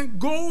understand.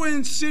 Go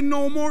and sin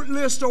no more,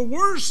 lest a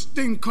worse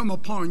thing come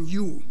upon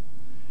you.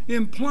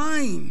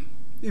 Implying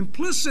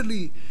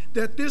implicitly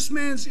that this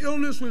man's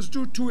illness was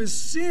due to his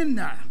sin.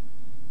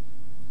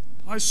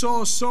 I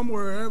saw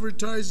somewhere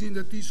advertising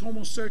that these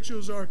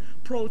homosexuals are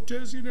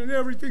protesting and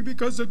everything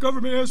because the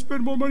government has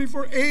spent more money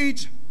for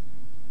AIDS.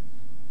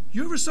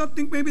 You ever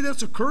think maybe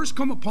that's a curse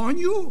come upon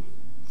you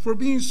for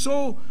being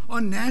so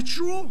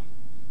unnatural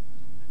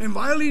and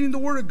violating the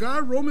word of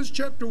God? Romans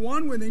chapter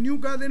 1, when they knew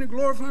God, they didn't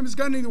glorify him as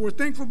God, neither were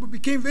thankful, but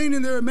became vain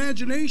in their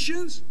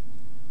imaginations.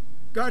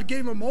 God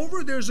gave them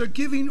over. There's a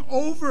giving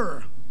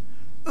over.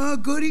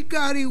 Goody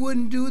God, he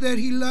wouldn't do that.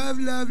 He love,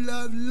 love,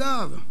 love,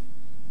 love.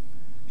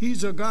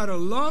 He's a God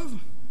of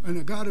love and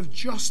a God of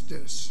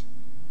justice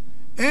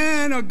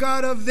and a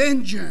God of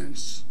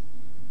vengeance.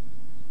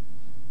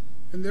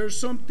 And there's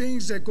some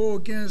things that go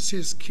against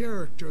his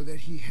character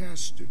that he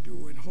has to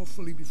do. And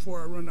hopefully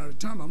before I run out of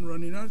time, I'm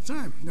running out of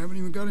time. I haven't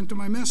even got into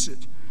my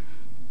message.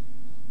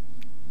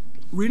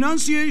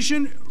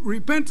 Renunciation,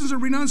 repentance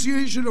and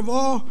renunciation of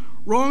all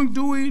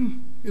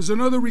wrongdoing is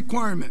another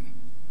requirement.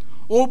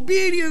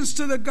 Obedience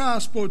to the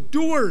gospel,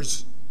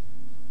 doers.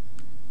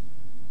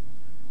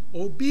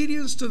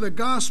 Obedience to the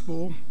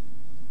gospel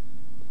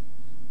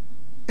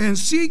and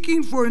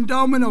seeking for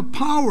endowment of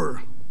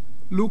power.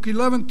 Luke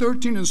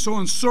 11:13 and so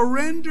on.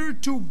 Surrender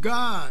to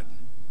God.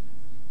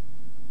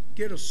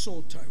 Get a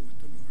soul tie with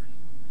the Lord.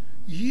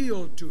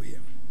 Yield to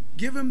him.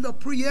 Give him the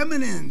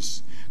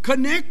preeminence.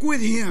 Connect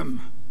with him.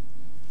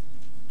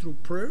 Through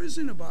prayer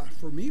isn't about,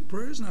 for me,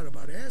 prayer is not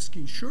about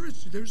asking. Sure,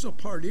 there's a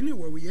part in it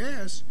where we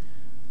ask.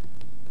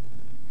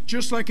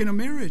 Just like in a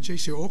marriage, they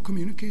say,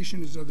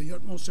 communication is of the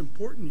utmost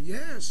importance.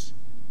 Yes.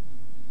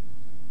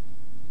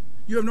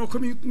 You have no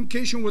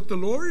communication with the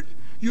Lord?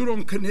 You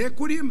don't connect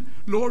with him?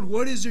 Lord,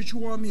 what is it you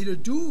want me to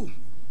do?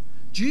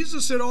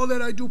 Jesus said, all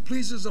that I do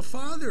pleases the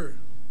Father.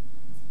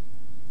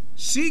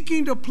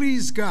 Seeking to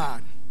please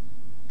God.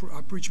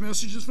 I preach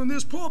messages from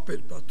this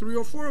pulpit, about 3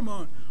 or 4 of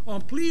them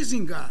on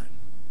pleasing God.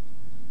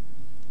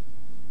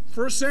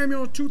 1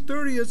 Samuel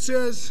 2:30, it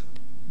says,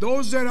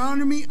 those that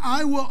honor me,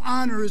 I will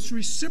honor. It's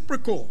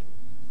reciprocal.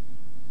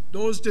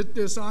 Those that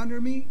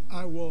dishonor me,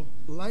 I will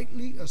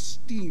lightly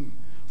esteem.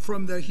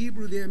 From the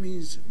Hebrew, that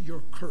means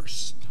you're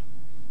cursed.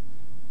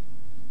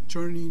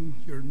 Turning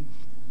your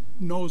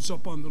nose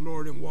up on the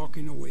Lord and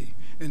walking away.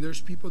 And there's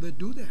people that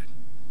do that.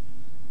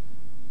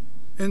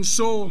 And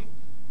so,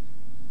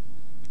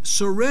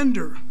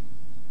 surrender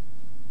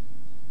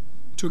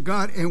to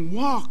God and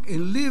walk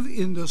and live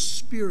in the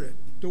Spirit.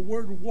 The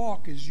word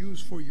walk is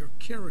used for your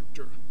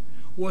character.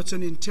 What's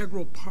an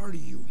integral part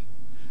of you.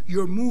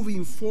 You're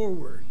moving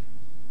forward.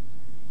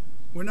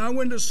 When I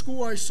went to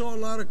school, I saw a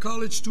lot of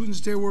college students.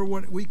 They were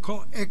what we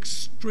call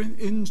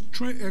extrinsic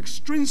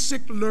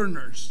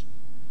learners.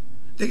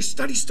 They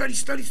study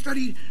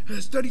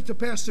to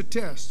pass the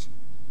test.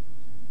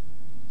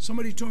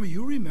 Somebody told me,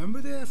 you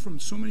remember that from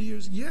so many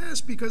years?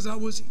 Yes, because I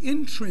was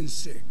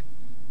intrinsic.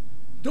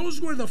 Those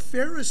were the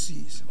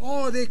Pharisees.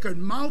 They could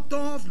mouth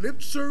off,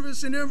 lip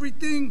service and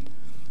everything.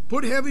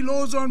 Put heavy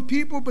loads on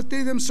people, but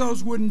they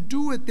themselves wouldn't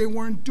do it. They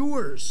weren't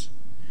doers.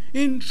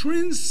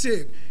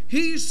 Intrinsic.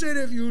 He said,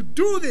 if you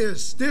do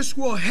this, this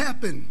will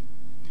happen.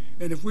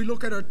 And if we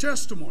look at our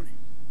testimony,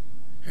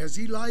 has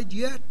he lied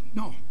yet?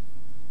 No.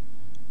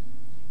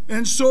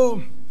 And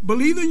so,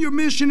 believe in your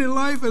mission in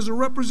life as a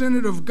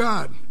representative of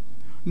God.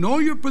 Know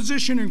your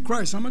position in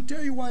Christ. I'm going to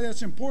tell you why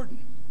that's important.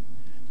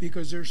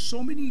 Because there's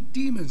so many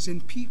demons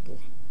in people,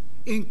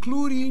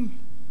 including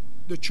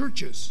the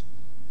churches.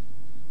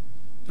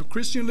 A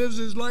Christian lives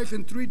his life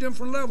in 3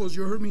 different levels.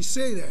 You heard me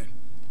say that.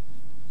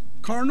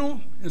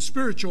 Carnal and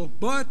spiritual.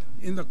 But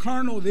in the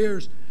carnal,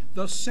 there's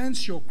the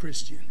sensual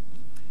Christian.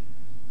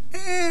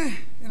 And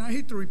I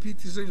hate to repeat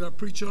these things I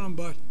preach on,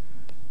 but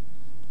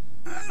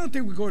I don't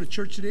think we go to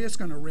church today, it's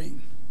going to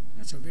rain.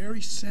 That's a very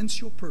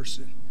sensual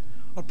person.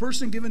 A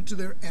person given to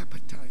their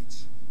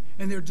appetites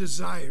and their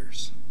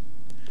desires.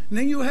 And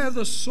then you have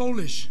the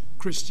soulish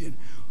Christian.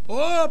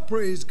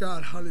 Praise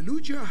God,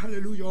 hallelujah,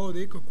 hallelujah.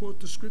 They could quote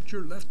the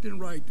scripture left and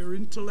right. They're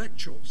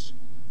intellectuals.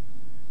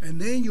 And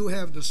then you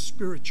have the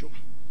spiritual.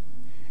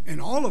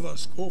 And all of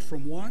us go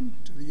from one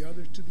to the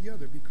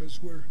other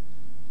because we're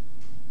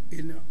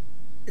in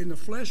the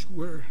flesh,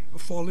 we're a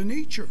fallen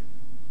nature.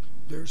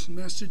 There's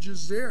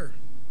messages there.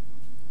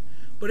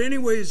 But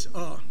anyways,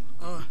 I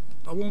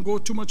won't go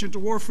too much into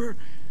warfare.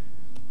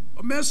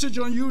 A message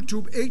on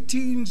YouTube,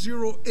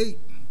 1808.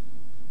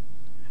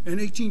 In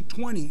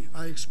 1820,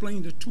 I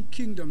explained the 2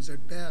 kingdoms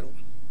at battle.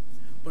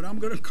 But I'm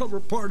going to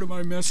cover part of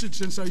my message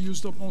since I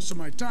used up most of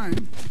my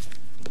time,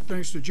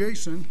 thanks to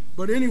Jason.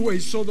 But anyway,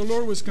 so the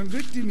Lord was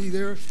convicting me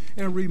there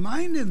and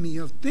reminded me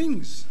of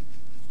things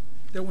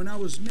that when I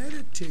was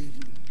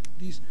meditating,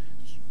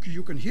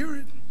 you can hear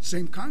it,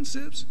 same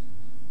concepts,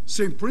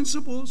 Same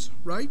principles,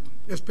 right?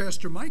 As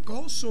Pastor Mike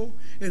also,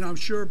 and I'm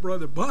sure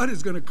Brother Bud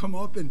is going to come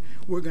up and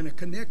we're going to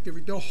connect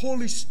everything. The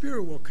Holy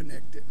Spirit will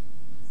connect it.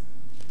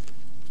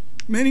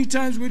 Many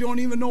times we don't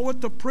even know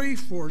what to pray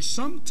for.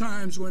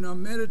 Sometimes when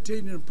I'm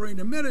meditating and praying,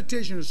 the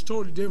meditation is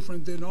totally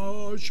different than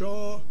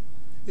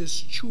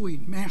is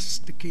chewing,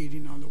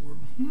 masticating on the word,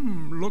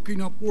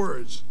 looking up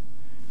words.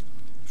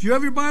 If you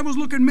have your Bibles,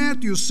 look at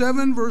Matthew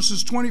 7,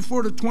 verses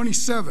 24 to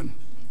 27.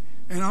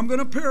 And I'm going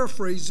to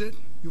paraphrase it.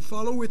 You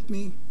follow with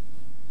me.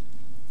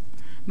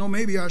 No,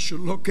 maybe I should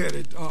look at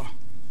it.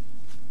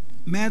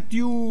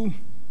 Matthew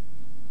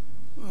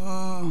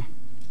 7,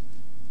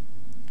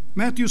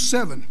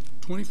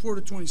 24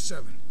 to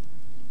 27.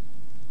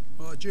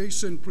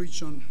 Jason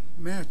preached on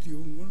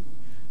Matthew.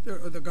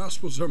 The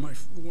Gospels are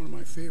one of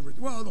my favorites.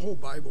 Well, the whole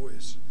Bible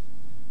is.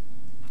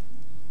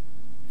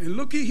 And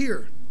looky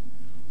here,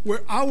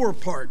 where our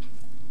part.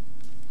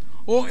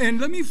 Oh, and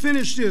let me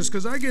finish this,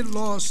 because I get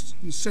lost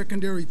in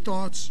secondary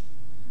thoughts,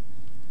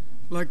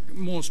 like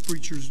most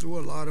preachers do,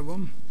 a lot of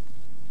them.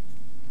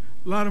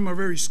 A lot of them are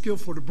very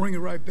skillful to bring it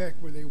right back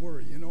where they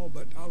were,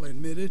 but I'll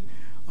admit it.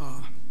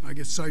 I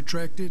get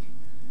sidetracked.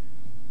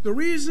 The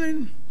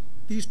reason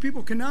these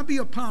people cannot be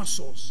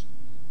apostles,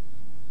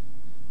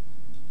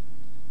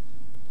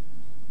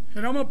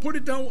 and I'm going to put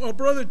it down. A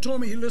brother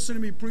told me, he listened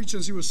to me preach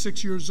since he was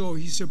 6 years old.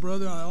 He said,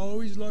 brother, I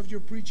always loved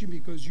your preaching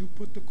because you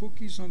put the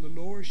cookies on the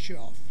lower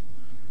shelf.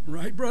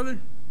 Right,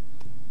 brother?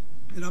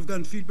 And I've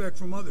gotten feedback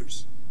from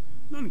others.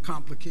 Nothing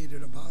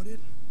complicated about it.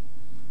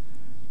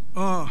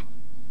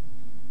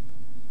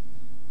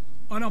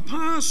 An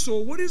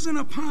apostle, what is an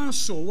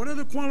apostle? What are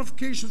the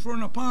qualifications for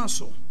an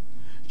apostle?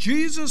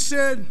 Jesus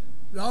said,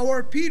 thou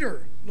art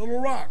Peter, little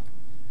rock.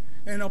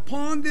 And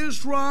upon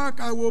this rock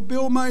I will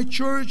build my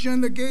church,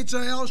 and the gates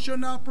of hell shall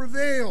not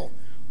prevail.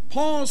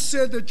 Paul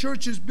said the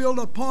church is built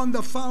upon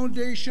the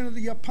foundation of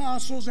the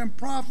apostles and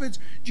prophets,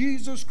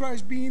 Jesus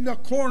Christ being the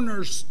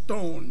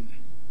cornerstone.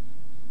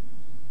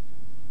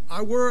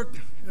 I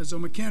worked as a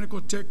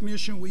mechanical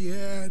technician. We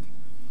had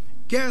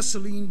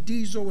gasoline,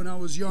 diesel when I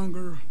was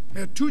younger.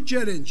 Had 2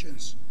 jet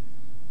engines.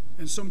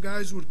 And some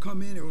guys would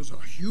come in. It was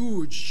a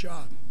huge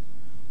shop.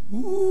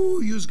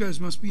 Ooh, you guys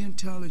must be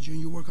intelligent.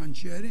 You work on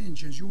jet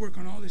engines. You work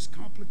on all this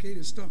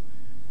complicated stuff.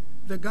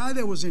 The guy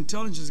that was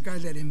intelligent is the guy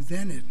that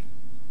invented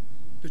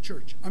the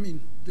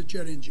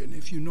jet engine,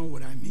 if you know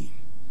what I mean.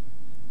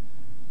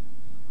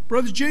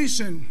 Brother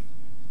Jason,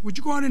 would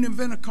you go out and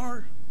invent a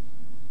car?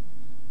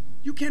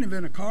 You can't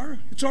invent a car.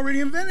 It's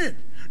already invented.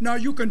 Now,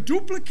 you can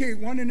duplicate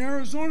one in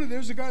Arizona.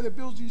 There's a guy that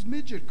builds these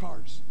midget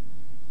cars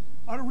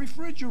out of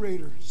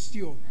refrigerator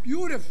steel.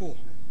 Beautiful.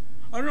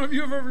 I don't know if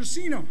you've ever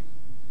seen them.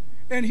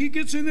 And he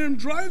gets in there and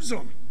drives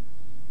them.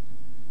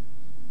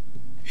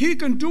 He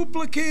can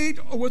duplicate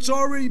what's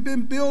already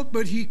been built,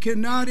 but he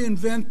cannot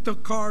invent the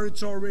car.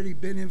 It's already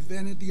been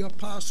invented. The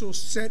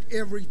apostles set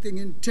everything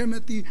in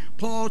Timothy.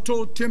 Paul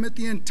told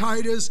Timothy and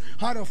Titus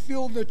how to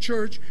fill the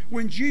church.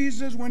 When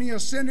Jesus, when he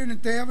ascended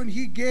into heaven,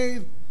 he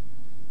gave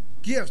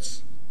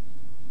gifts.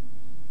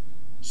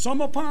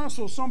 Some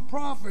apostles, some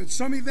prophets,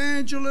 some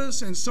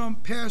evangelists, and some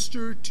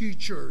pastor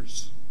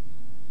teachers.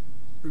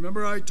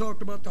 Remember I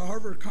talked about the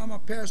Harvard comma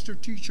pastor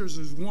teachers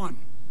as one.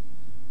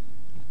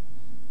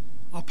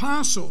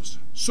 Apostles.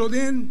 So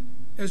then,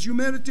 as you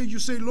meditate, you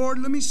say, Lord,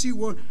 let me see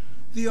what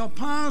the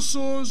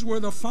apostles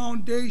were, the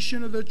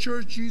foundation of the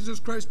church, Jesus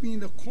Christ being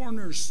the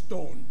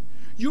cornerstone.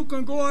 You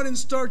can go out and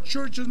start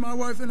churches. My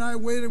wife and I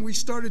waited, and we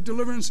started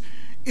deliverance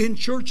in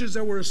churches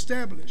that were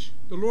established.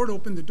 The Lord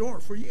opened the door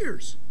for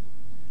years.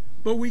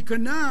 But we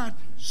cannot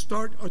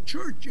start a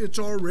church. It's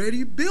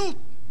already built.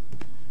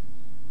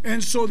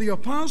 And so the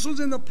apostles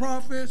and the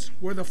prophets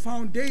were the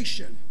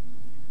foundation.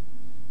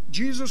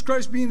 Jesus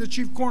Christ being the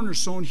chief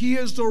cornerstone, he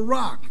is the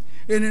rock.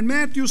 And in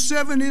Matthew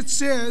 7 it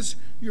says,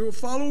 you'll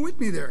follow with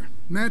me there,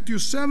 Matthew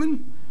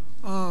 7,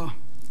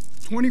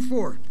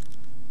 24.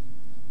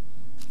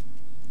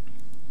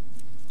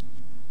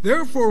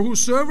 Therefore,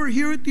 whosoever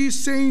heareth these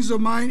sayings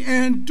of mine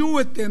and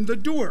doeth them, the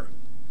doer,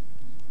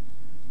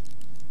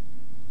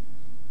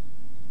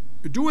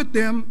 doeth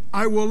them,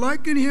 I will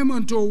liken him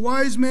unto a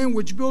wise man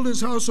which built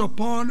his house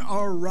upon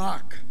a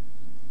rock.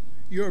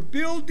 You're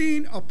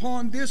building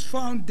upon this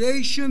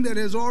foundation that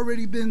has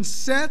already been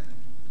set.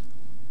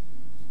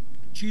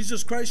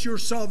 Jesus Christ, your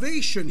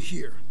salvation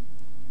here.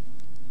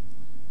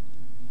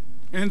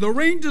 And the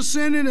rain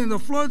descended, and the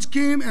floods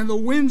came, and the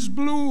winds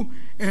blew,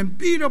 and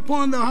beat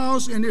upon the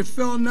house, and it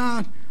fell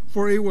not,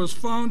 for it was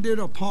founded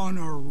upon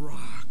a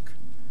rock.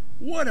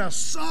 What a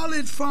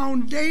solid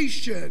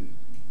foundation.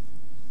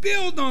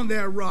 Build on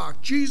that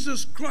rock,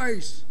 Jesus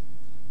Christ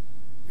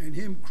and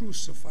him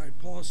crucified.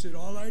 Paul said,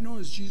 all I know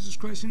is Jesus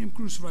Christ and him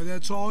crucified.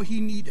 That's all he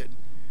needed.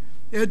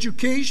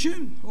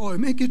 Education, it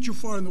may get you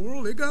far in the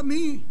world. It got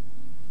me.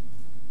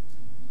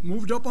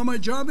 Moved up on my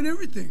job and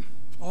everything.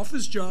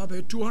 Office job,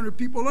 had 200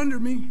 people under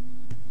me.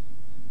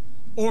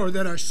 Or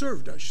that I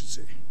served, I should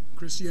say.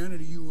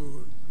 Christianity,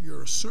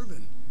 you're a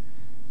servant.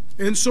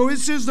 And so it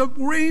says the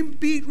rain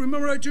beat.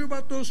 Remember I told you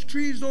about those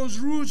trees, those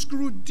roots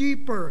grew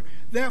deeper.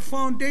 That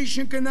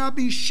foundation cannot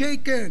be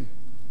shaken.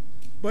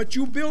 But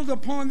you build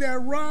upon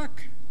that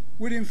rock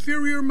with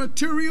inferior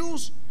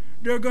materials,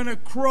 they're going to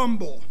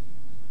crumble.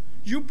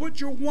 You put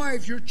your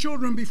wife, your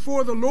children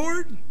before the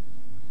Lord,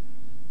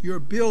 you're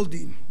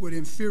building with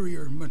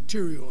inferior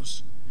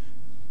materials.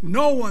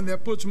 No one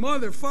that puts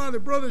mother, father,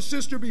 brother,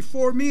 sister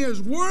before me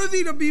is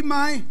worthy to be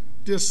my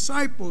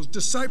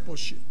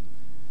discipleship.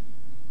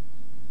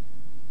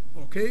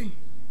 Okay?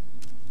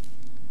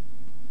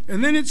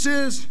 And then it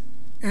says,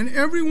 and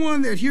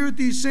everyone that heareth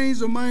these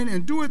sayings of mine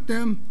and doeth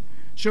them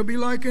shall be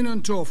likened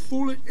unto a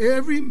foolish.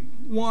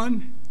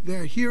 Everyone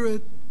that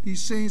heareth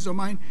these sayings of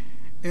mine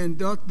and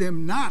doth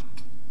them not,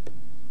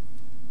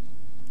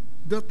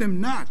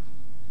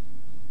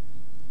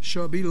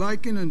 shall be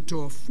likened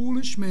unto a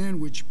foolish man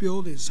which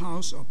built his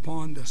house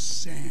upon the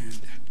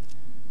sand.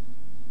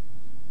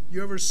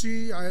 You ever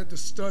see, I had to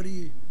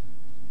study,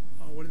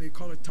 what do they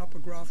call it,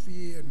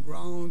 topography and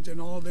ground and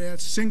all that,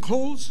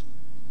 sinkholes?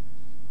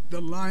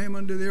 The lime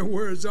under there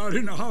wears out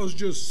and the house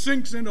just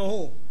sinks in the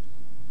hole.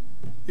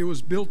 It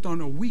was built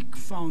on a weak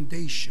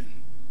foundation.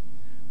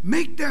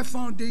 Make that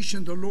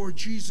foundation the Lord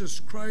Jesus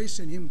Christ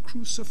and Him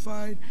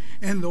crucified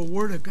and the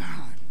Word of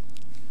God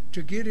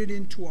to get it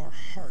into our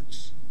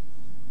hearts.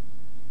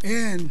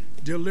 And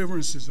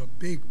deliverance is a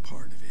big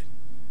part of it.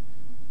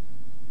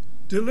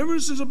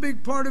 Deliverance is a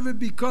big part of it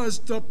because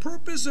the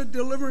purpose of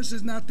deliverance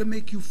is not to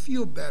make you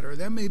feel better.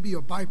 That may be a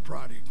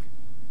byproduct.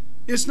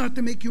 It's not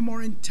to make you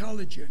more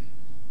intelligent.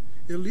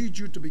 It leads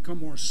you to become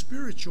more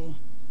spiritual,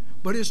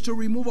 but it's to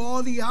remove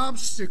all the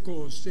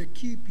obstacles that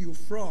keep you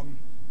from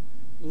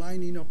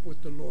lining up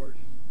with the Lord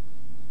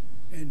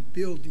and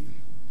building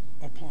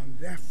upon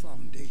that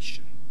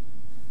foundation.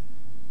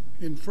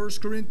 In 1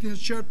 Corinthians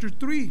chapter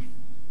 3,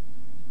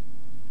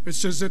 it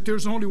says that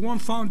there's only one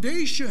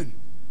foundation.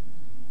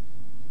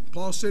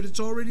 Paul said it's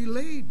already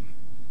laid.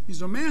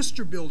 He's a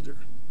master builder.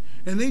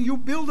 And then you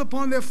build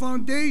upon that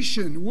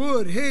foundation,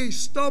 wood, hay,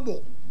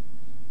 stubble.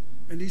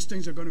 And these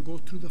things are going to go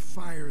through the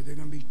fire. They're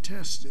going to be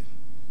tested.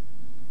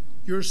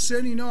 You're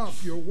setting up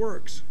your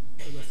works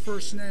for the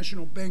First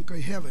National Bank of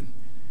Heaven,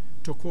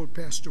 to quote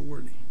Pastor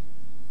Worley.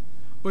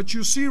 But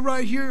you see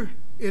right here,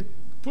 it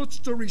puts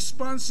the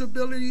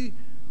responsibility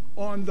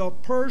on the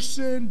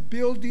person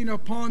building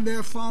upon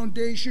that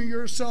foundation.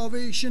 Your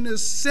salvation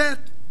is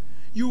set.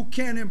 You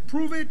can't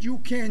improve it. You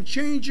can't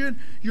change it.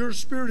 Your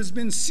spirit has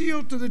been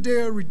sealed to the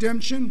day of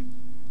redemption.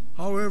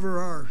 However,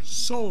 our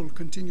soul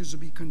continues to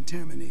be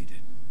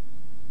contaminated.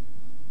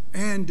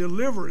 And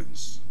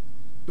deliverance,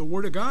 the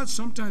Word of God,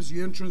 sometimes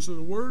the entrance of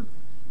the Word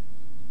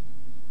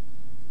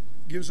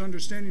gives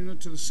understanding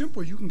unto the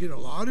simple. You can get a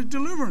lot of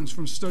deliverance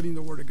from studying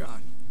the Word of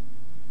God.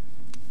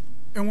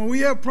 And when we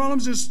have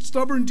problems, this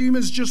stubborn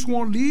demons just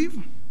won't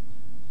leave,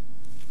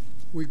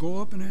 we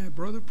go up and have,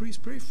 brother, please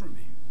pray for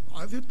me.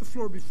 I've hit the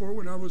floor before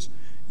when I was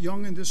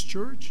young in this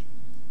church,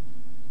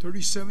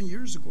 37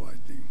 years ago, I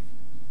think.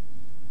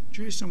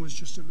 Jason was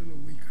just a little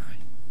wee guy.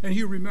 And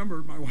he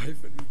remembered my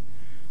wife and me.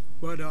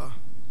 But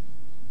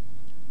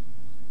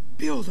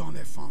build on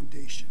that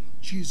foundation,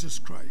 Jesus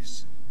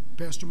Christ.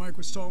 Pastor Mike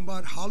was talking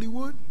about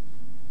Hollywood.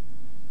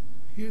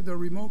 Here, the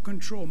remote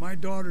control. My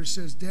daughter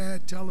says,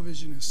 Dad,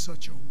 television is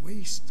such a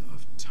waste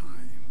of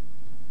time.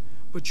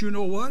 But you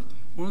know what?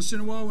 Once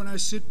in a while when I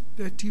sit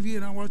at TV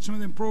and I watch some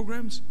of them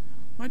programs,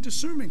 my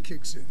discernment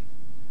kicks in.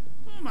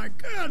 Oh my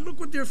God, look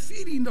what they're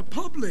feeding the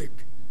public.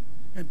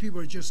 And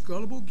people are just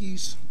gullible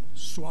geese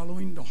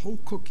swallowing the whole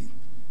cookie.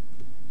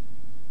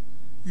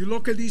 You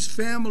look at these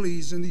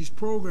families and these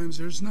programs,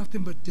 there's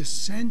nothing but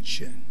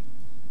dissension.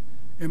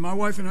 And my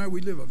wife and I,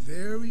 we live a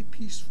very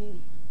peaceful,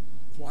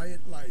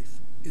 quiet life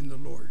in the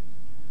Lord.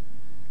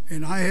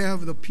 And I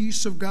have the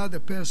peace of God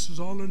that passes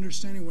all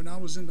understanding. When I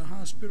was in the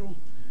hospital,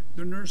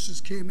 the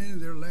nurses came in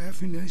and they're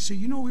laughing. They said,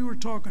 you know, we were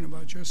talking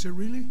about you. I said,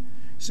 really?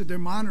 I said, they're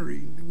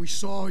monitoring. We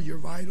saw your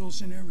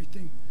vitals and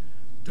everything.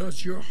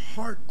 Does your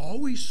heart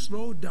always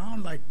slow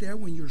down like that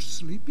when you're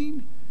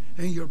sleeping?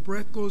 And your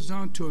breath goes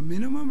down to a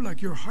minimum,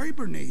 like you're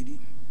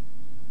hibernating?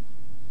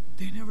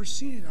 They never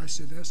seen it. I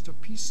said, that's the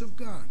peace of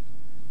God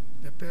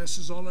that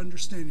passes all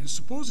understanding. And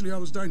supposedly I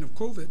was dying of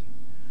COVID,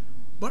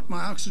 but my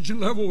oxygen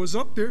level was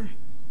up there.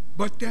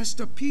 But that's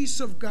the peace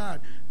of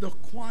God, the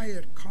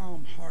quiet,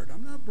 calm heart.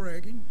 I'm not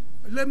bragging.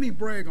 Let me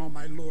brag on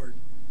my Lord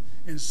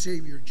and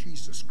Savior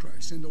Jesus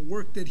Christ and the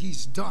work that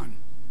He's done.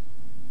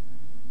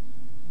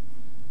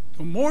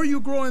 The more you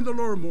grow in the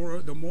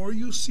Lord, the more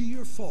you see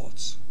your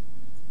faults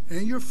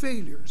and your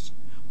failures,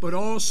 but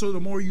also the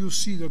more you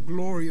see the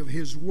glory of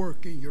His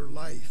work in your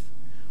life.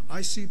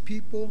 I see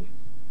people,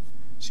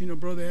 seen a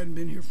brother hadn't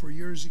been here for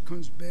years, he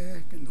comes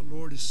back and the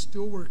Lord is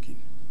still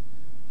working.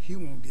 He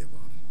won't give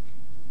up.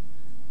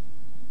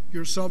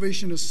 Your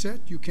salvation is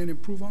set, you can't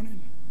improve on it,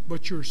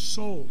 but your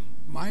soul,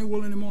 mind,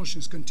 will, and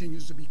emotions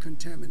continues to be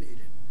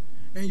contaminated.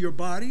 And your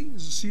body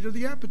is the seat of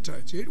the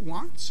appetites. It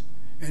wants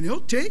and it'll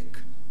take.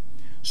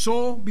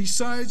 So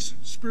besides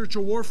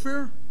spiritual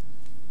warfare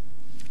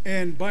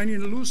and binding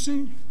and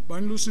loosing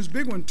is a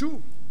big one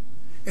too.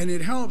 And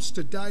it helps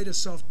to die to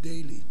self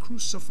daily,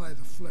 crucify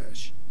the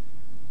flesh.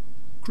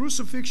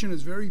 Crucifixion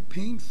is very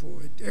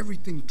painful.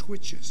 Everything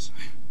twitches.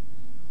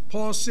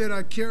 Paul said,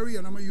 I carry,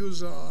 and I'm going to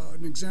use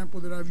an example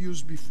that I've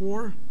used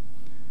before.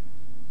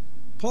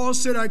 Paul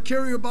said, I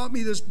carry about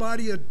me this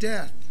body of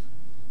death.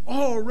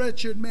 Oh,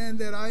 wretched man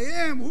that I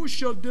am, who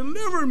shall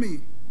deliver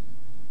me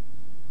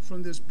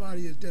from this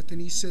body of death?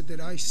 And he said that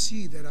I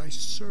see that I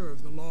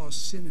serve the law of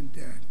sin and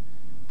death.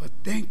 But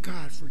thank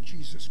God for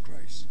Jesus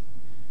Christ.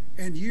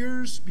 And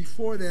years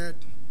before that,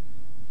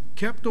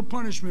 capital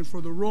punishment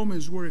for the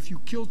Romans were if you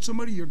killed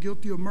somebody, you're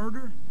guilty of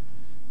murder,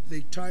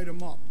 they tied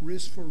them up,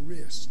 wrist for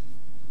wrist,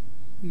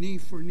 knee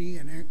for knee,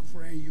 and ankle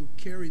for ankle. You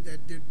carried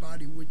that dead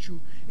body with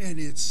you, and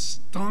it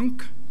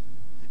stunk,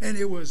 and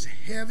it was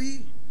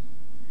heavy,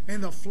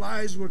 and the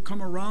flies would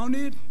come around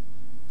it,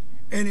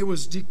 and it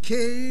was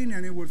decaying,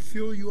 and it would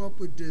fill you up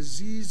with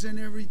disease and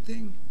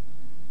everything.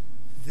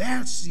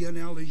 That's the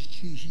analogy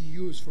he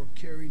used for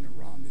carrying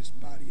around this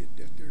body of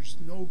death. There's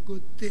no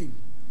good thing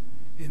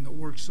in the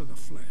works of the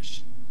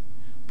flesh.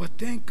 But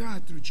thank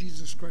God through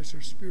Jesus Christ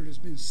our spirit has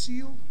been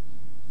sealed,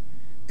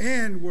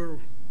 and we're,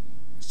 it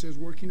says,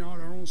 working out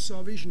our own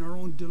salvation, our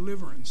own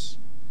deliverance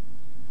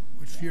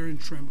with fear and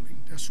trembling.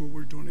 That's what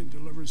we're doing in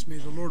deliverance. May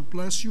the Lord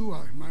bless you.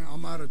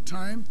 I'm out of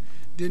time.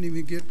 Didn't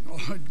even get, all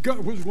I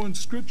got was one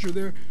scripture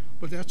there,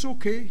 but that's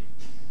okay.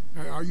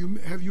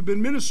 Have you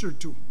been ministered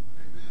to?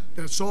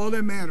 That's all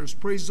that matters.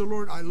 Praise the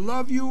Lord. I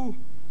love you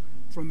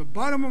from the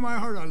bottom of my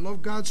heart. I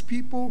love God's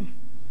people,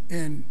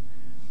 and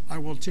I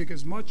will take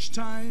as much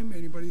time.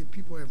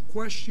 People have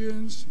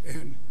questions,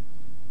 and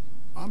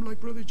I'm like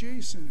Brother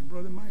Jason and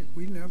Brother Mike.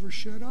 We never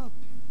shut up.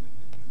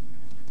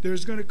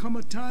 There's going to come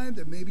a time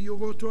that maybe you'll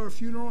go to our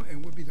funeral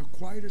and we'll be the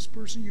quietest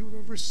person you've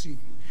ever seen.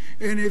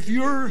 And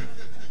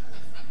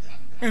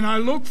and I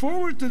look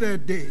forward to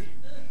that day.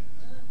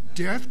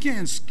 Death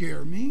can't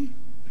scare me.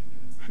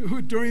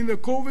 During the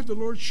COVID, the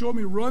Lord showed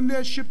me run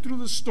that ship through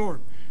the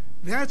storm.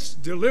 That's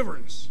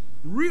deliverance,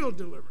 real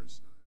deliverance.